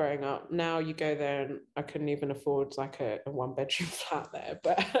that growing up. Now you go there and I couldn't even afford like a one bedroom flat there,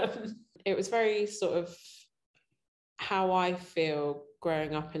 but it was very sort of how I feel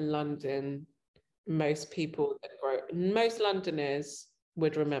growing up in London. Most Londoners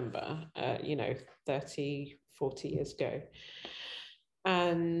would remember, you know, 30, 40 years ago.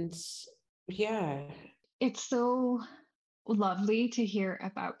 And yeah. It's so lovely to hear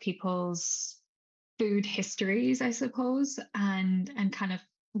about people's food histories, I suppose, and kind of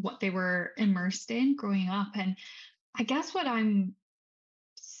what they were immersed in growing up. And I guess what I'm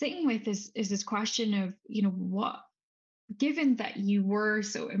sitting with is this question of, you know, what, given that you were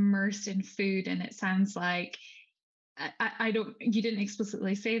so immersed in food, and it sounds like I don't, you didn't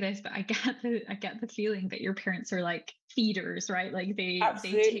explicitly say this, but I get the feeling that your parents are like feeders, right? Like they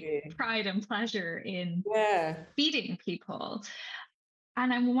take pride and pleasure in feeding people.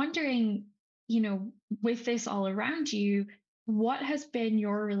 And I'm wondering, you know, with this all around you, what has been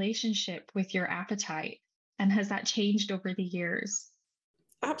your relationship with your appetite? And has that changed over the years?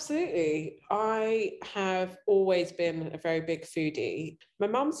 Absolutely. I have always been a very big foodie. My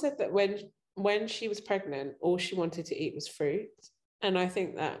mum said that when she was pregnant, all she wanted to eat was fruit. And I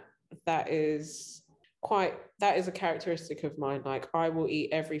think that is a characteristic of mine. Like I will eat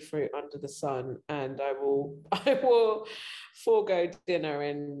every fruit under the sun, and I will forego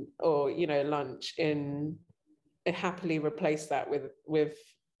dinner or you know, lunch and happily replace that with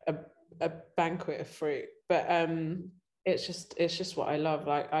a banquet of fruit. But it's just what I love.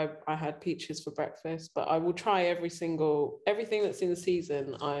 Like I had peaches for breakfast, but I will try everything that's in the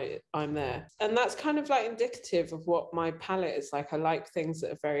season. I'm there. And that's kind of like indicative of what my palate is like. I like things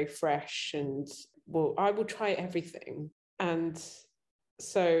that are very fresh, and I will try everything. And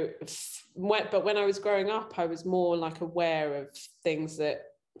but when I was growing up, I was more like aware of things that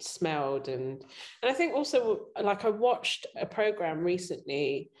smelled, and I think also, like, I watched a program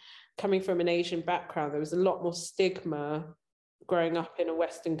recently. Coming from an Asian background, there was a lot more stigma growing up in a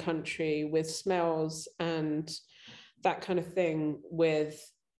Western country with smells and that kind of thing with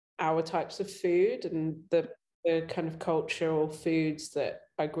our types of food and the kind of cultural foods that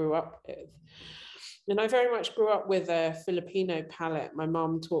I grew up with. And I very much grew up with a Filipino palate. My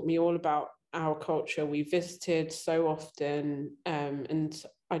mum taught me all about our culture. We visited so often, and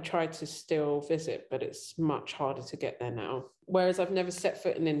I try to still visit, but it's much harder to get there now. Whereas I've never set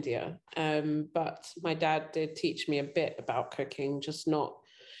foot in India, but my dad did teach me a bit about cooking,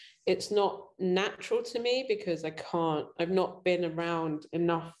 it's not natural to me because I've not been around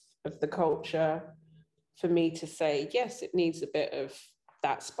enough of the culture for me to say, yes, it needs a bit of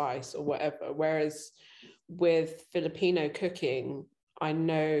that spice or whatever. Whereas with Filipino cooking, I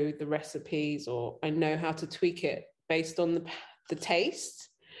know the recipes, or I know how to tweak it based on the taste.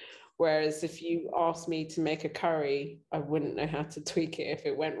 Whereas if you asked me to make a curry, I wouldn't know how to tweak it if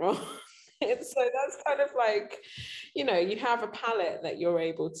it went wrong. So that's kind of like, you have a palette that you're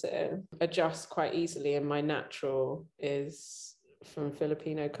able to adjust quite easily. And my natural is from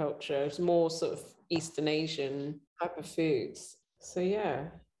Filipino culture. It's more sort of Eastern Asian type of foods. So yeah.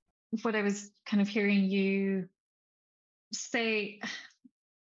 What I was kind of hearing you say,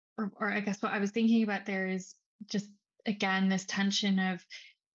 or I guess what I was thinking about there is just, again, this tension of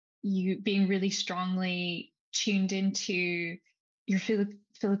you being really strongly tuned into your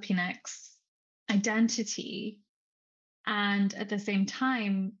Filipinx identity. And at the same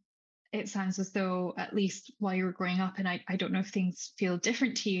time, it sounds as though, at least while you were growing up, and I don't know if things feel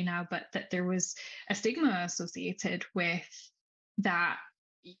different to you now, but that there was a stigma associated with that,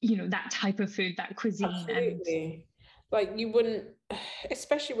 that type of food, that cuisine. Absolutely. Like, you wouldn't,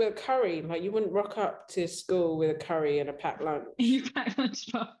 especially with a curry, like you wouldn't rock up to school with a curry and a packed lunch. You packed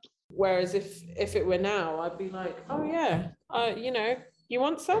lunch box. Whereas if it were now, I'd be like, oh yeah, you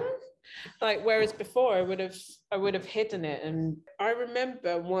want some? Like, whereas before I would have hidden it. And I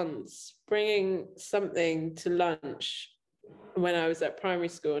remember once bringing something to lunch when I was at primary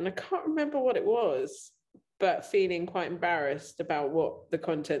school, and I can't remember what it was, but feeling quite embarrassed about what the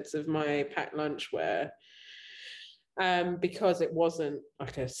contents of my packed lunch were, because it wasn't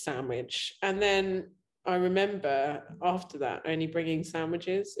like a sandwich. And then I remember after that only bringing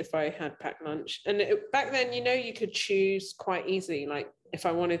sandwiches if I had packed lunch. And back then, you could choose quite easily. Like, if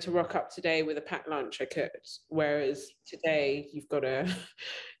I wanted to rock up today with a packed lunch, I could. Whereas today, you've got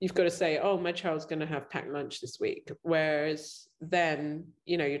to say, oh, my child's going to have packed lunch this week. Whereas then,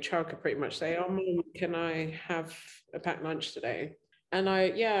 your child could pretty much say, oh, Mom, can I have a packed lunch today? And I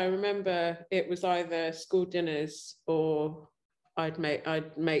remember it was either school dinners or I'd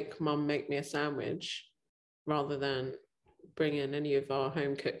make Mum make me a sandwich rather than bring in any of our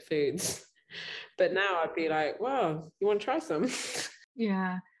home cooked foods. But now I'd be like, well, you want to try some?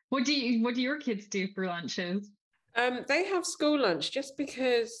 Yeah. What do your kids do for lunches? They have school lunch, just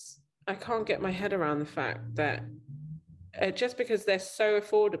because I can't get my head around the fact that just because they're so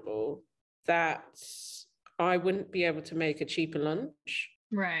affordable that I wouldn't be able to make a cheaper lunch.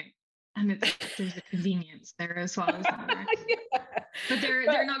 Right. And there's a convenience there as well, isn't there? Yeah. But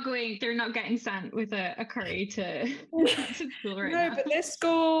they're not getting sent with a curry to school right now. No, but their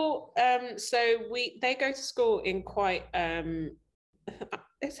school, they go to school in quite,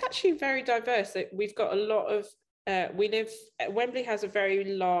 it's actually very diverse. We've got a lot of, Wembley has a very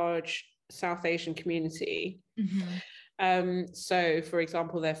large South Asian community. Mm-hmm. So for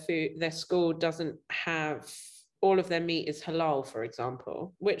example, their school doesn't have, all of their meat is halal, for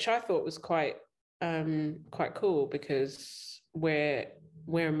example, which I thought was quite cool, because we're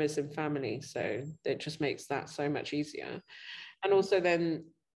a Muslim family, so it just makes that so much easier. And also then,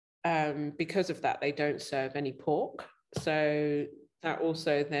 because of that, they don't serve any pork, so that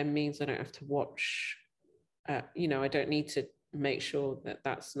also then means I don't have to watch, I don't need to make sure that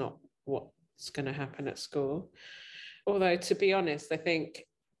that's not what's going to happen at school. Although, to be honest, I think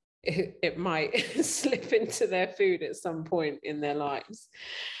it might slip into their food at some point in their lives.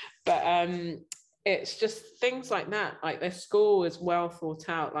 But it's just things like that. Like, their school is well thought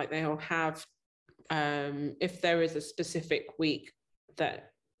out. Like, they'll have, if there is a specific week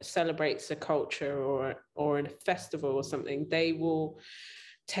that celebrates a culture or a festival or something, they will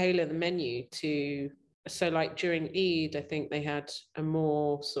tailor the menu to. So like during Eid, I think they had a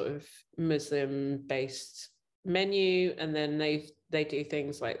more sort of Muslim based menu, and then they do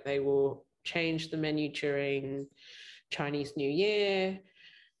things like they will change the menu during Chinese New Year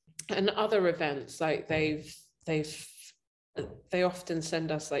and other events. Like they've they often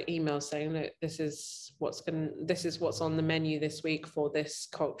send us like emails saying, look, this is what's on the menu this week for this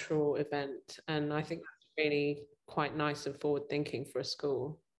cultural event. And I think that's really quite nice and forward thinking for a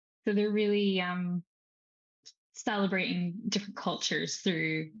school. So they're really celebrating different cultures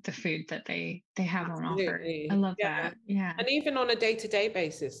through the food that they have on offer. I love that. Yeah. And even on a day-to-day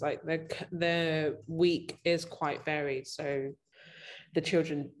basis, like the week is quite varied. So the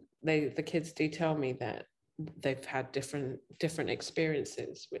kids do tell me that they've had different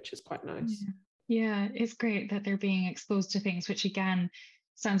experiences, which is quite nice. Yeah, it's great that they're being exposed to things, which again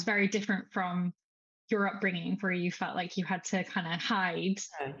sounds very different from your upbringing, where you felt like you had to kind of hide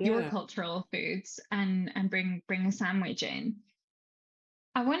your cultural foods and bring a sandwich in.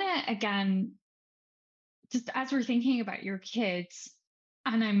 I want to, again, just as we're thinking about your kids,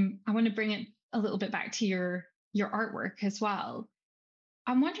 and I want to bring it a little bit back to your artwork as well.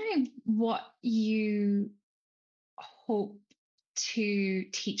 I'm wondering what you hope to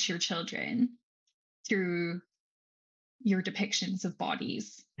teach your children through your depictions of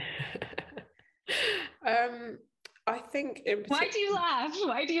bodies. I think why do you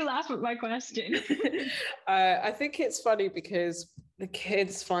laugh at my question? I think it's funny because the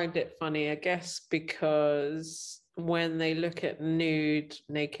kids find it funny, I guess, because when they look at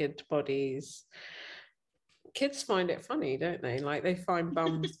naked bodies, kids find it funny, don't they? Like they find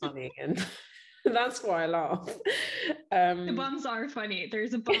bums funny, and that's why I laugh. The bums are funny.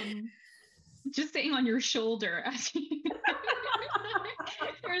 There's a bum just sitting on your shoulder.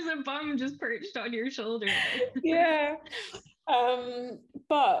 There's a bum just perched on your shoulder. Yeah.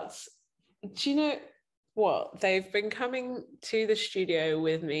 But do you know what? They've been coming to the studio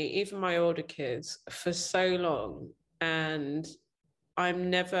with me, even my older kids, for so long. And I've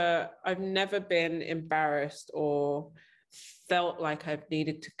never been embarrassed or felt like I've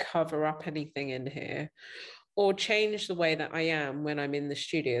needed to cover up anything in here or change the way that I am when I'm in the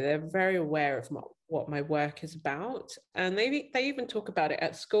studio. They're very aware of what my work is about. And they even talk about it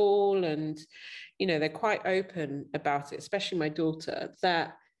at school, and, you know, they're quite open about it, especially my daughter,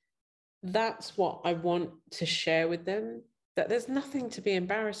 that's what I want to share with them, that there's nothing to be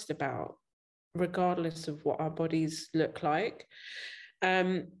embarrassed about, regardless of what our bodies look like.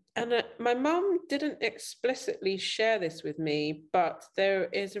 And my mum didn't explicitly share this with me, but there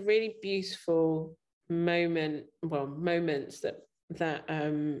is a really beautiful moments that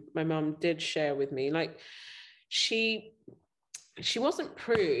my mum did share with me. Like she wasn't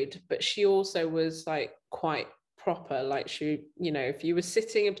prude, but she also was like quite proper. Like she, you know, if you were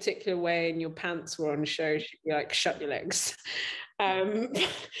sitting a particular way and your pants were on show, she'd be like, shut your legs. But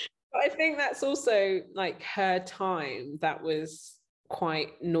I think that's also like her time. That was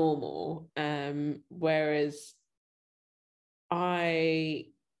quite normal. Whereas I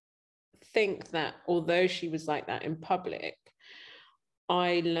think that although she was like that in public,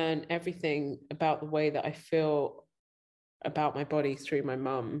 I learned everything about the way that I feel about my body through my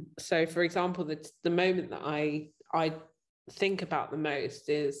mum. So, for example, the moment that I think about the most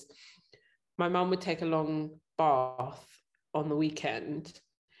is my mum would take a long bath on the weekend,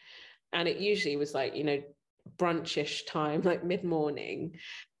 and it usually was like, you know, brunchish time, like mid-morning.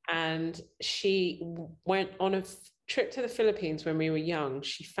 And she went on a trip to the Philippines when we were young.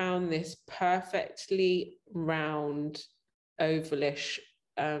 She found this perfectly round, ovalish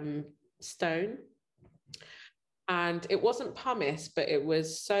stone. And it wasn't pumice, but it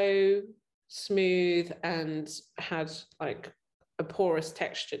was so smooth and had like a porous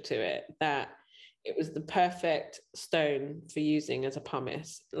texture to it that it was the perfect stone for using as a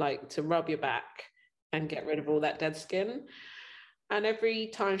pumice, like to rub your back and get rid of all that dead skin. And every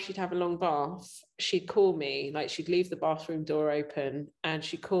time she'd have a long bath, she'd call me, like she'd leave the bathroom door open and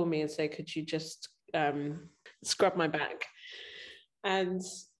she'd call me and say, could you just scrub my back? And,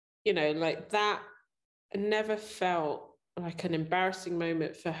 you know, like that never felt like an embarrassing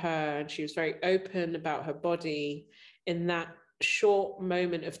moment for her. And she was very open about her body in that short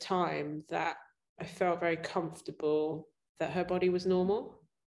moment of time that I felt very comfortable that her body was normal.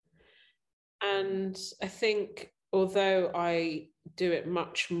 And I think although I do it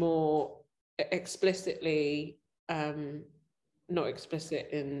much more explicitly, not explicit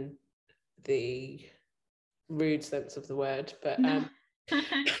in the rude sense of the word, but no.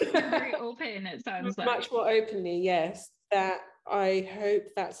 You're very open, it sounds like. Much more openly, yes. That I hope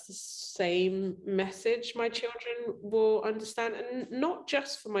that's the same message my children will understand, and not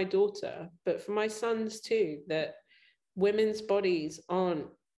just for my daughter, but for my sons too, that women's bodies aren't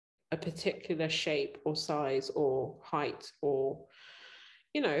a particular shape or size or height, or,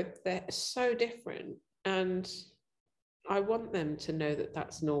 you know, they're so different. And I want them to know that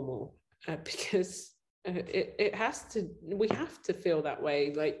that's normal, because It has to, we have to feel that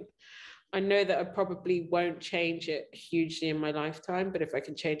way. Like, I know that I probably won't change it hugely in my lifetime, but if I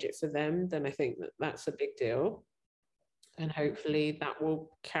can change it for them, then I think that that's a big deal. And hopefully that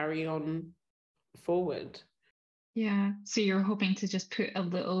will carry on forward. Yeah. So you're hoping to just put a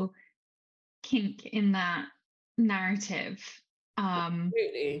little kink in that narrative,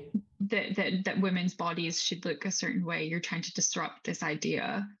 Absolutely. that women's bodies should look a certain way. You're trying to disrupt this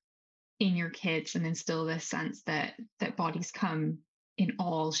idea in your kids and instill this sense that bodies come in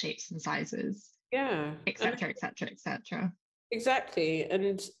all shapes and sizes, Yeah. etc., etc., etc. Exactly.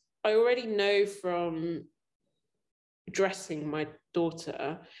 And I already know from dressing my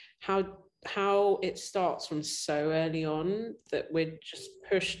daughter how it starts from so early on, that we're just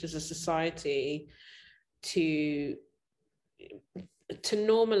pushed as a society to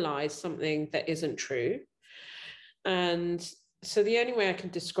normalize something that isn't true. And so the only way I can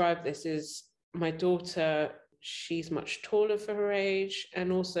describe this is, my daughter, she's much taller for her age,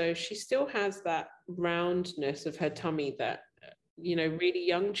 and also she still has that roundness of her tummy that, really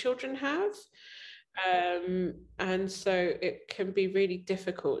young children have. And so it can be really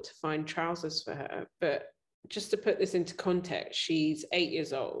difficult to find trousers for her. But just to put this into context, she's 8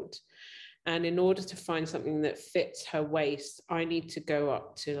 years old. And in order to find something that fits her waist, I need to go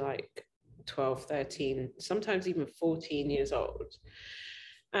up to like 12, 13, sometimes even 14 years old.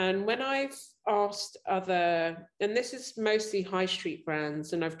 And when I've asked and this is mostly high street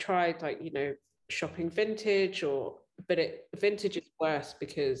brands, and I've tried, like, shopping vintage, but vintage is worse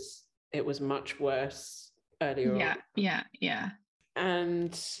because it was much worse earlier on. Yeah.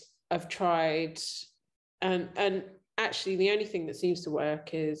 And I've tried, and actually the only thing that seems to work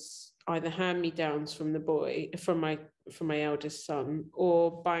is either hand-me-downs from my eldest son,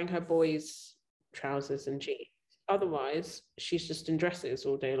 or buying her boys trousers and jeans. Otherwise, she's just in dresses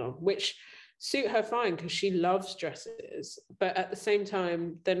all day long, which suit her fine because she loves dresses, but at the same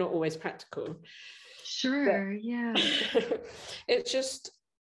time, they're not always practical. Sure, yeah. It's just,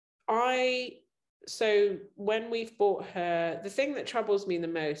 so when we've bought her, the thing that troubles me the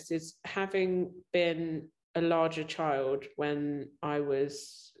most is having been a larger child when I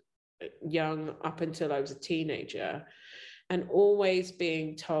was young, up until I was a teenager, and always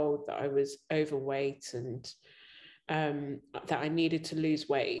being told that I was overweight, and that I needed to lose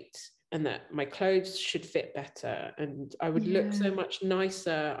weight, and that my clothes should fit better, and I would look so much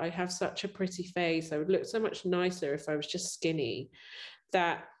nicer. I have such a pretty face. I would look so much nicer if I was just skinny,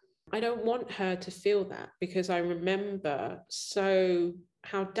 that I don't want her to feel that, because I remember so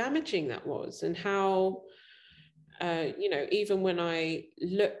how damaging that was, and how, even when I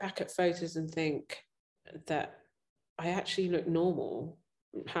look back at photos and think that I actually look normal,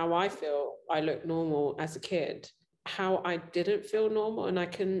 how I feel I look normal as a kid, how I didn't feel normal. And I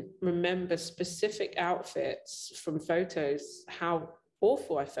can remember specific outfits from photos, how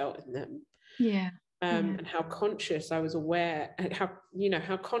awful I felt in them. Yeah. And how conscious I was aware, and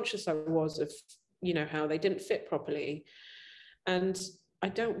how conscious I was of, how they didn't fit properly. And I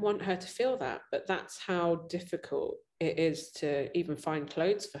don't want her to feel that, but that's how difficult it is to even find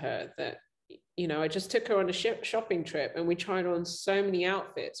clothes for her. That, I just took her on a shopping trip, and we tried on so many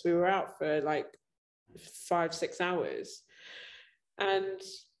outfits. We were out for like 5-6 hours, and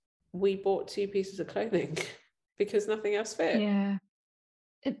we bought 2 pieces of clothing because nothing else fit. Yeah.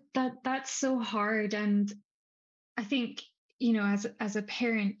 That's so hard. And I think, as a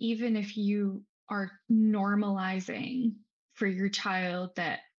parent, even if you are normalizing for your child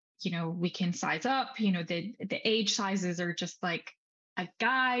that, we can size up, the age sizes are just like a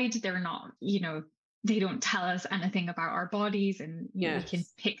guide. They're not, they don't tell us anything about our bodies, and we can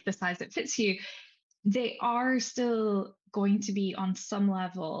Yes. pick the size that fits you. They are still going to be, on some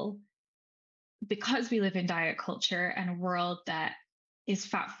level, because we live in diet culture and a world that is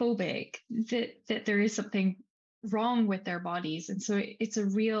fat phobic, that there is something wrong with their bodies. And so it's a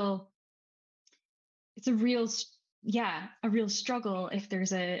real a real struggle if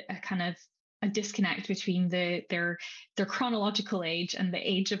there's a kind of a disconnect between their chronological age and the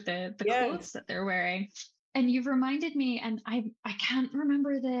age of the clothes Yes. that they're wearing. And you've reminded me, and I can't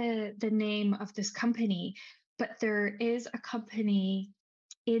remember the name of this company, but there is a company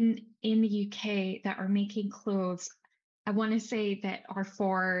in the UK that are making clothes, I want to say, that are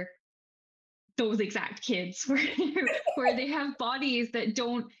for those exact kids, where they have bodies that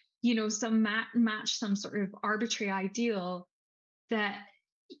don't, some match some sort of arbitrary ideal that,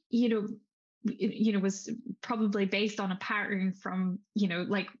 was probably based on a pattern from,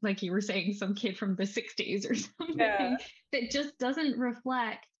 like you were saying, some kid from the 60s or Yeah. something, that just doesn't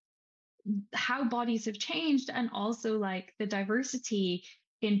reflect how bodies have changed, and also like the diversity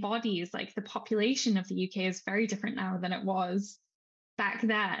in bodies. Like the population of the UK is very different now than it was back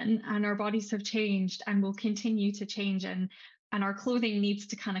then, and our bodies have changed and will continue to change, and our clothing needs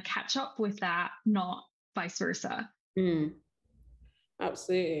to kind of catch up with that, not vice versa.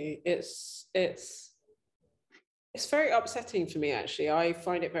 Absolutely. It's very upsetting for me, actually. I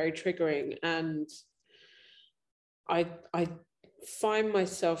find it very triggering, and I find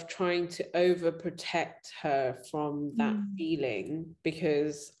myself trying to overprotect her from that feeling,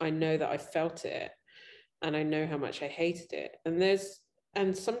 because I know that I felt it and I know how much I hated it.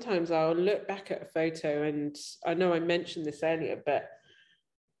 And sometimes I'll look back at a photo, and I know I mentioned this earlier, but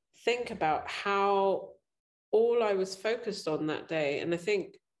think about how all I was focused on that day. And I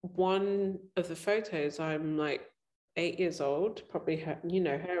think one of the photos, I'm like 8 years old, probably her,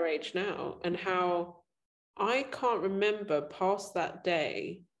 her age now, and how I can't remember past that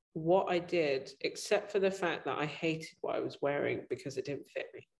day what I did, except for the fact that I hated what I was wearing because it didn't fit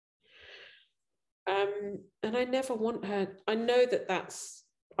me. And I never want her. I know that that's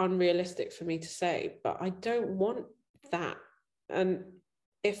unrealistic for me to say, but I don't want that. And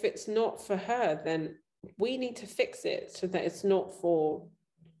if it's not for her, then we need to fix it so that it's not for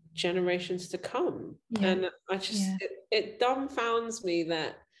generations to come. And I just, it dumbfounds me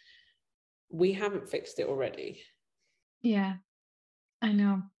that we haven't fixed it already. Yeah, I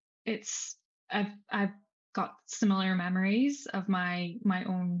know. I've got similar memories of my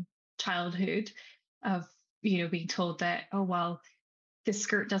own childhood, of being told that, oh well, this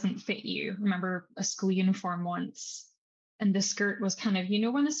skirt doesn't fit you. Remember a school uniform once, and the skirt was kind of,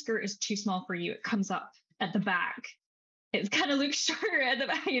 when a skirt is too small for you, it comes up at the back. It kind of looks shorter at the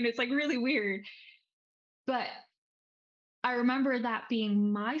back, and it's like really weird. But I remember that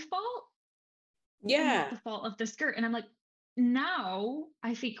being my fault. Yeah. Not the fault of the skirt. And I'm like, now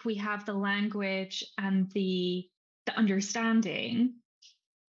I think we have the language and the understanding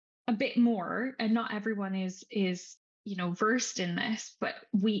a bit more, and not everyone is versed in this, but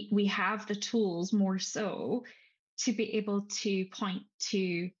we have the tools more so to be able to point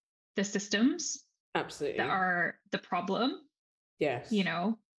to the systems absolutely that are the problem. Yes.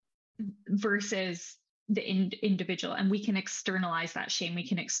 Versus the individual, and we can externalize that shame, we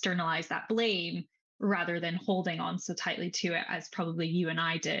can externalize that blame, rather than holding on so tightly to it, as probably you and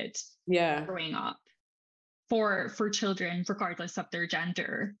I did growing up. For children, regardless of their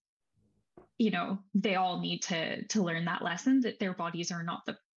gender, they all need to learn that lesson, that their bodies are not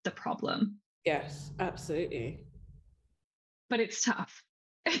the problem. Yes, absolutely. But it's tough.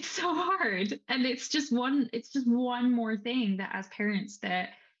 It's so hard. And it's just one more thing that as parents that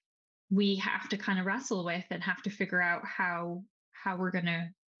we have to kind of wrestle with, and have to figure out how we're going to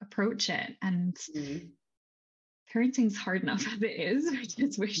approach it. And parenting's hard enough as it is. I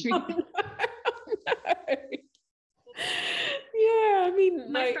just wish we could. Yeah, I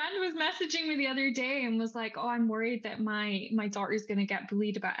mean, my friend was messaging me the other day and was like, oh, I'm worried that my daughter's going to get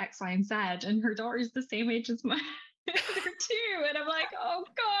bullied about X, Y, and Z. And her daughter's the same age as mine. They're two. And I'm like, oh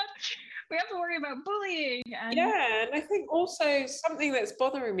God, we have to worry about bullying. And I think also something that's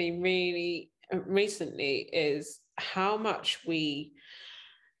bothering me really recently is how much we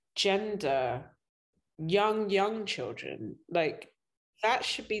gender young children. Like, that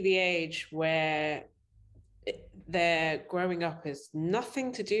should be the age where their growing up is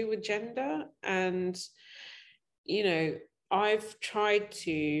nothing to do with gender. And I've tried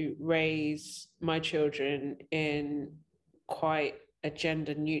to raise my children in quite a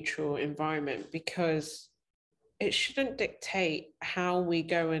gender neutral environment, because it shouldn't dictate how we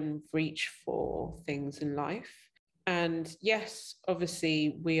go and reach for things in life. And yes,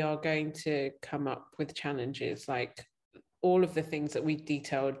 obviously we are going to come up with challenges, like all of the things that we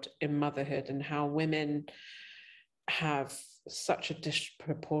detailed in motherhood, and how women have such a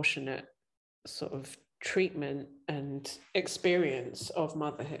disproportionate sort of treatment and experience of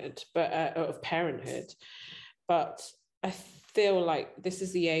motherhood, but of parenthood. But I feel like this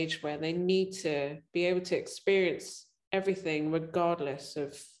is the age where they need to be able to experience everything regardless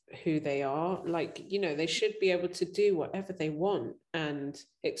of who they are. Like, they should be able to do whatever they want and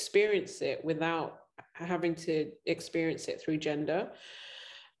experience it without having to experience it through gender.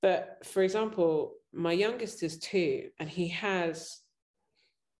 But for example, my youngest is 2, and he has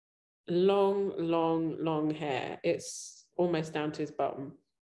long hair. It's almost down to his bottom.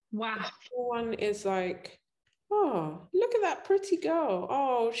 Wow. Everyone is like, oh, look at that pretty girl.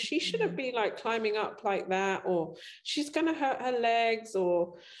 Oh, she shouldn't be like climbing up like that, or she's gonna hurt her legs.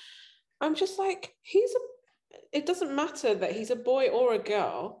 Or I'm just like, it doesn't matter that he's a boy or a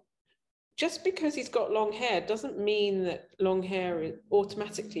girl. Just because he's got long hair doesn't mean that long hair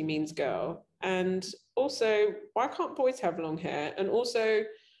automatically means girl. And also, why can't boys have long hair? And also,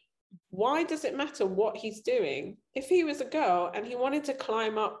 why does it matter what he's doing? If he was a girl and he wanted to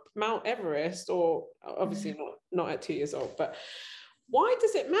climb up Mount Everest, or obviously not at 2 years old, but why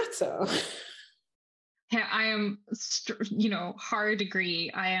does it matter? Yeah, I am, hard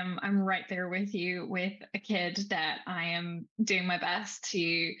agree. I'm right there with you with a kid that I am doing my best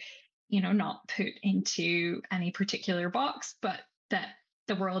to, not put into any particular box, but that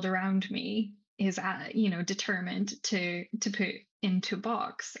the world around me is, determined to put into a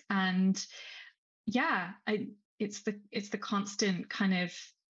box. And yeah, it's the constant kind of,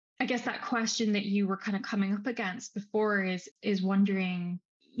 I guess that question that you were kind of coming up against before is wondering,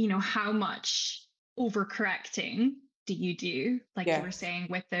 how much overcorrecting do you do, like you were saying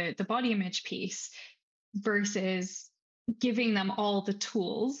with the body image piece, versus giving them all the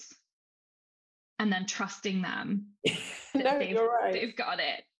tools and then trusting them that You're right. they've got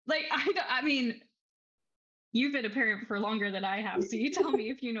it. Like, I mean, you've been a parent for longer than I have, so you tell me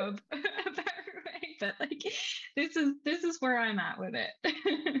if you know a better way. But like, this is where I'm at with it.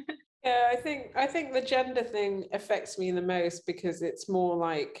 Yeah, I think the gender thing affects me the most, because it's more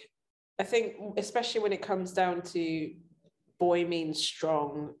like, I think especially when it comes down to boy means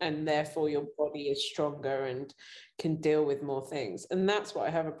strong, and therefore your body is stronger and can deal with more things. And that's what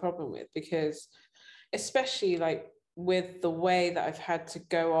I have a problem with, because especially like with the way that I've had to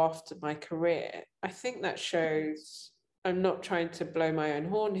go after my career, I think that shows, I'm not trying to blow my own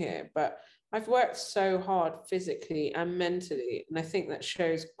horn here, but I've worked so hard physically and mentally, and I think that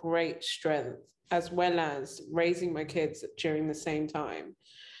shows great strength, as well as raising my kids during the same time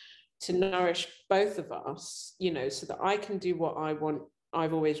to nourish both of us, so that I can do what I want,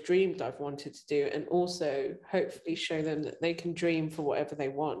 I've always dreamed I've wanted to do, and also hopefully show them that they can dream for whatever they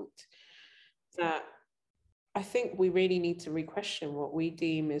want. That I think we really need to re-question what we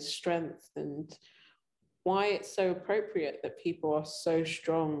deem as strength, and why it's so appropriate that people are so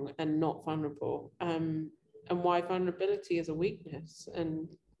strong and not vulnerable, and why vulnerability is a weakness. And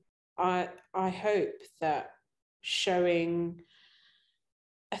I hope that showing,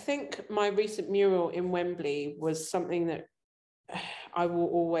 I think my recent mural in Wembley was something that I will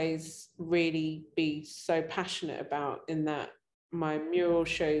always really be so passionate about, in that my mural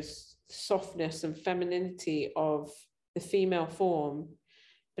shows softness and femininity of the female form,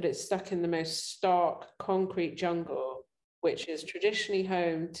 but it's stuck in the most stark concrete jungle, which is traditionally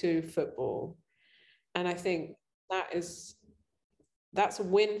home to football. And I think that's a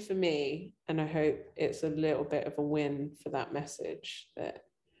win for me. And I hope it's a little bit of a win for that message, that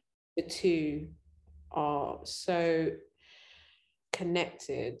the two are so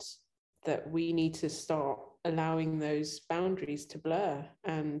connected that we need to start allowing those boundaries to blur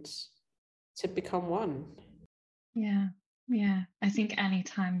and to become one. Yeah. Yeah. I think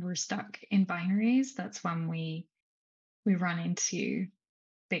anytime we're stuck in binaries, that's when we run into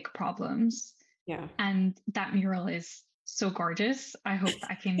big problems. Yeah. And that mural is so gorgeous. I hope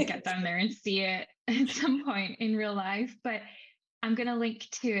I can get down there and see it at some point in real life. But I'm going to link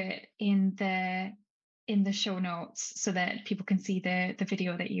to it in the show notes so that people can see the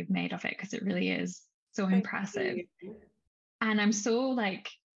video that you've made of it, because it really is so impressive. And I'm so like,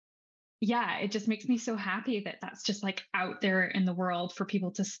 yeah, it just makes me so happy that that's just like out there in the world for people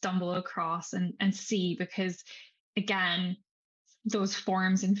to stumble across and see, because again, those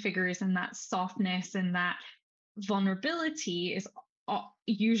forms and figures and that softness and that vulnerability is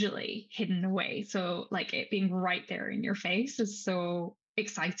usually hidden away. So like it being right there in your face is so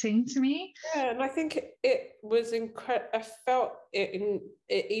exciting to me. Yeah, and I think it was incredible. I felt it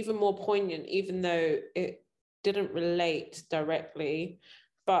even more poignant, even though it didn't relate directly.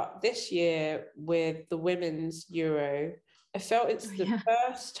 But this year with the women's Euro, I felt it's the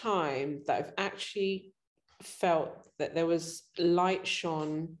first time that I've actually felt that there was light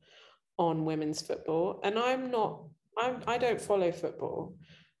shone on women's football. And I don't follow football,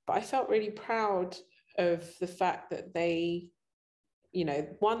 but I felt really proud of the fact that they,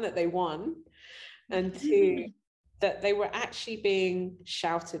 one, that they won, and two, that they were actually being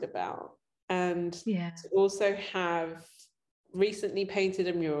shouted about. And to also have recently painted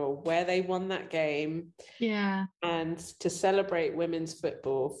a mural where they won that game, and to celebrate women's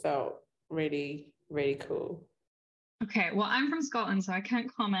football felt really, really cool. Okay, well, I'm from Scotland, so I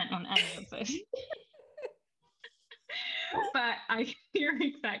can't comment on any of this. But I hear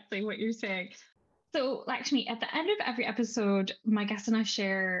exactly what you're saying. So, Laxmi, at the end of every episode, my guests and I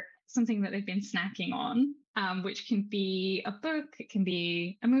share something that they've been snacking on, which can be a book, it can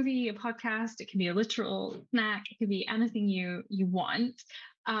be a movie, a podcast, it can be a literal snack, it can be anything you want.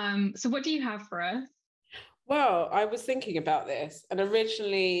 So what do you have for us? Well, I was thinking about this, and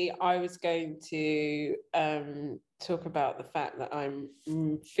originally I was going to talk about the fact that I'm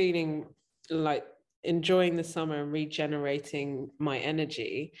feeling like enjoying the summer and regenerating my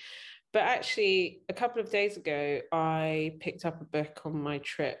energy. But actually, a couple of days ago, I picked up a book on my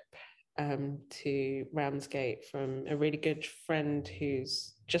trip to Ramsgate from a really good friend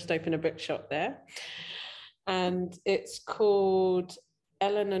who's just opened a bookshop there. And it's called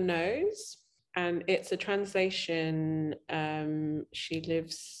Eleanor Knows, and it's a translation. She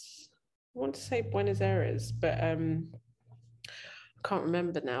lives, I want to say Buenos Aires, but I can't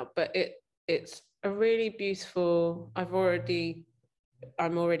remember now. But it's a really beautiful. I'm already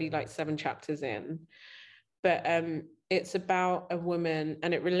like 7 chapters in, but it's about a woman,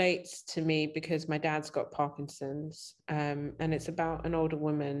 and it relates to me because my dad's got Parkinson's, and it's about an older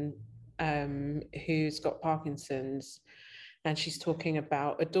woman who's got Parkinson's, and she's talking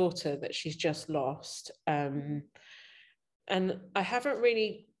about a daughter that she's just lost. And I haven't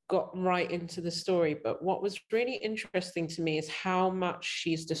really got right into the story, but what was really interesting to me is how much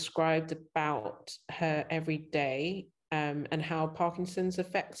she's described about her every day, and how Parkinson's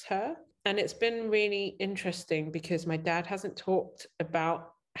affects her. And it's been really interesting because my dad hasn't talked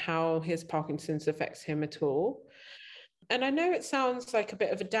about how his Parkinson's affects him at all. And I know it sounds like a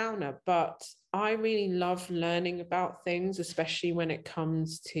bit of a downer, but I really love learning about things, especially when it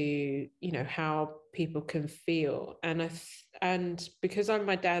comes to, how people can feel. And because I'm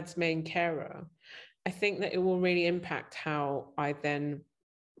my dad's main carer, I think that it will really impact how I then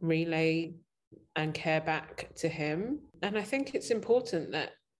relay and care back to him. And I think it's important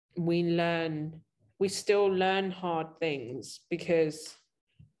that we still learn hard things, because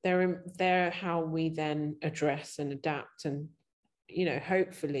they're how we then address and adapt and,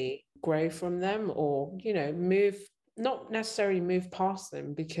 hopefully grow from them, or, not necessarily move past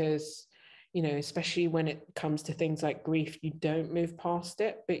them, because, especially when it comes to things like grief, you don't move past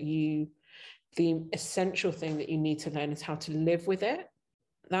it, but the essential thing that you need to learn is how to live with it.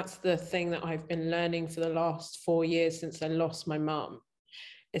 That's the thing that I've been learning for the last 4 years since I lost my mum,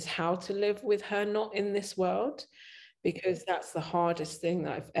 is how to live with her not in this world, because that's the hardest thing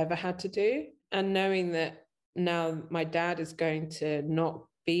that I've ever had to do. And knowing that now my dad is going to not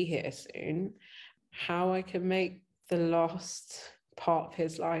be here soon, how I can make the last part of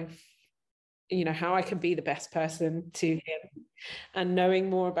his life, how I can be the best person to him. And knowing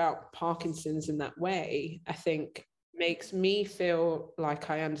more about Parkinson's in that way, I think makes me feel like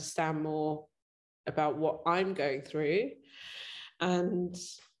I understand more about what I'm going through. And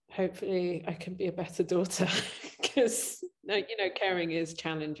hopefully I can be a better daughter, because caring is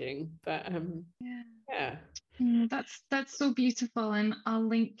challenging, but yeah. That's so beautiful, and I'll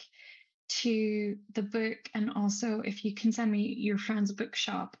link to the book, and also if you can send me your friend's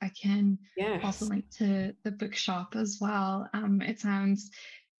bookshop, I can also link to the bookshop as well. It sounds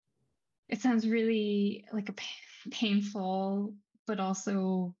really like a painful but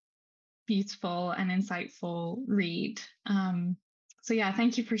also beautiful and insightful read. So yeah,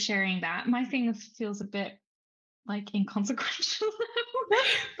 thank you for sharing that. My thing feels a bit like inconsequential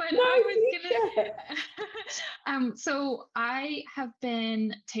but no, I was gonna so I have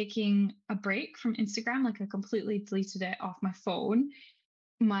been taking a break from Instagram. Like, I completely deleted it off my phone.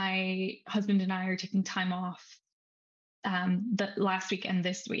 My husband and I are taking time off the last week and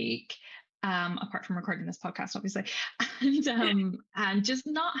this week, apart from recording this podcast, obviously, and just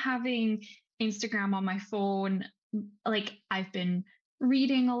not having Instagram on my phone. Like, I've been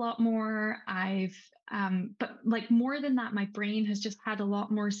reading a lot more. But like, more than that, my brain has just had a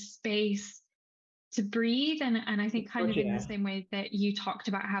lot more space to breathe. And I think kind of in the same way that you talked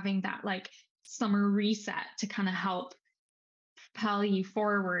about having that like summer reset to kind of help propel you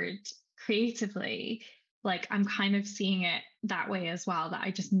forward creatively, like I'm kind of seeing it that way as well, that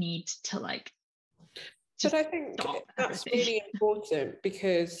I just need to like but I think that's everything. really important,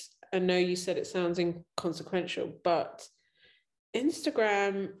 because I know you said it sounds inconsequential, but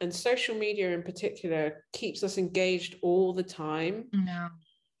Instagram and social media in particular keeps us engaged all the time. No.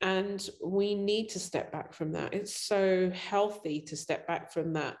 And we need to step back from that. It's so healthy to step back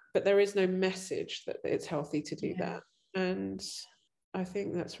from that, but there is no message that it's healthy to do that. And I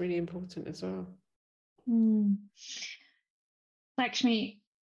think that's really important as well. Laxmi,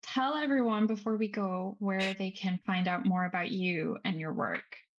 tell everyone before we go where they can find out more about you and your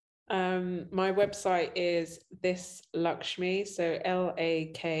work. My website is This Laxmi, so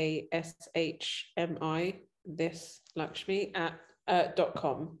LAKSHMI, This Laxmi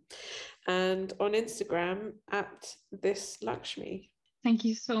 .com, and on Instagram at This Laxmi. Thank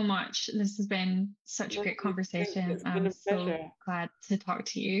you so much. This has been such a great conversation. I'm so glad to talk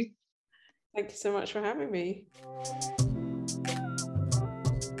to you. Thank you so much for having me.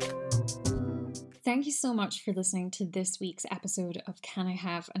 Thank you so much for listening to this week's episode of Can I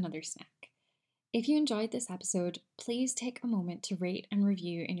Have Another Snack? If you enjoyed this episode, please take a moment to rate and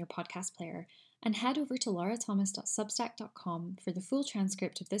review in your podcast player and head over to laurathomas.substack.com for the full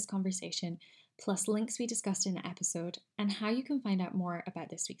transcript of this conversation, plus links we discussed in the episode and how you can find out more about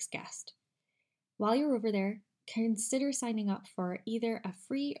this week's guest. While you're over there, consider signing up for either a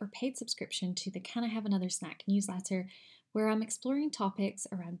free or paid subscription to the Can I Have Another Snack newsletter, where I'm exploring topics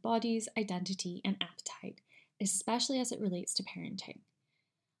around bodies, identity, and appetite, especially as it relates to parenting.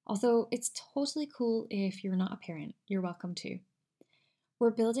 Although it's totally cool if you're not a parent, you're welcome too.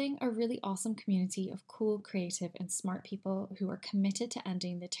 We're building a really awesome community of cool, creative, and smart people who are committed to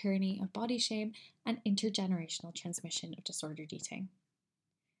ending the tyranny of body shame and intergenerational transmission of disordered eating.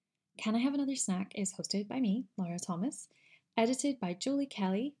 Can I Have Another Snack is hosted by me, Laura Thomas, edited by Jolie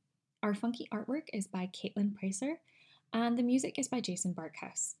Kelly. Our funky artwork is by Caitlin Pricer, and the music is by Jason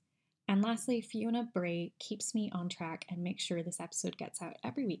Barkhouse. And lastly, Fiona Bray keeps me on track and makes sure this episode gets out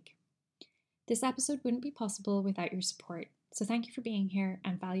every week. This episode wouldn't be possible without your support, so thank you for being here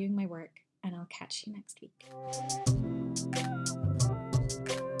and valuing my work, and I'll catch you next week.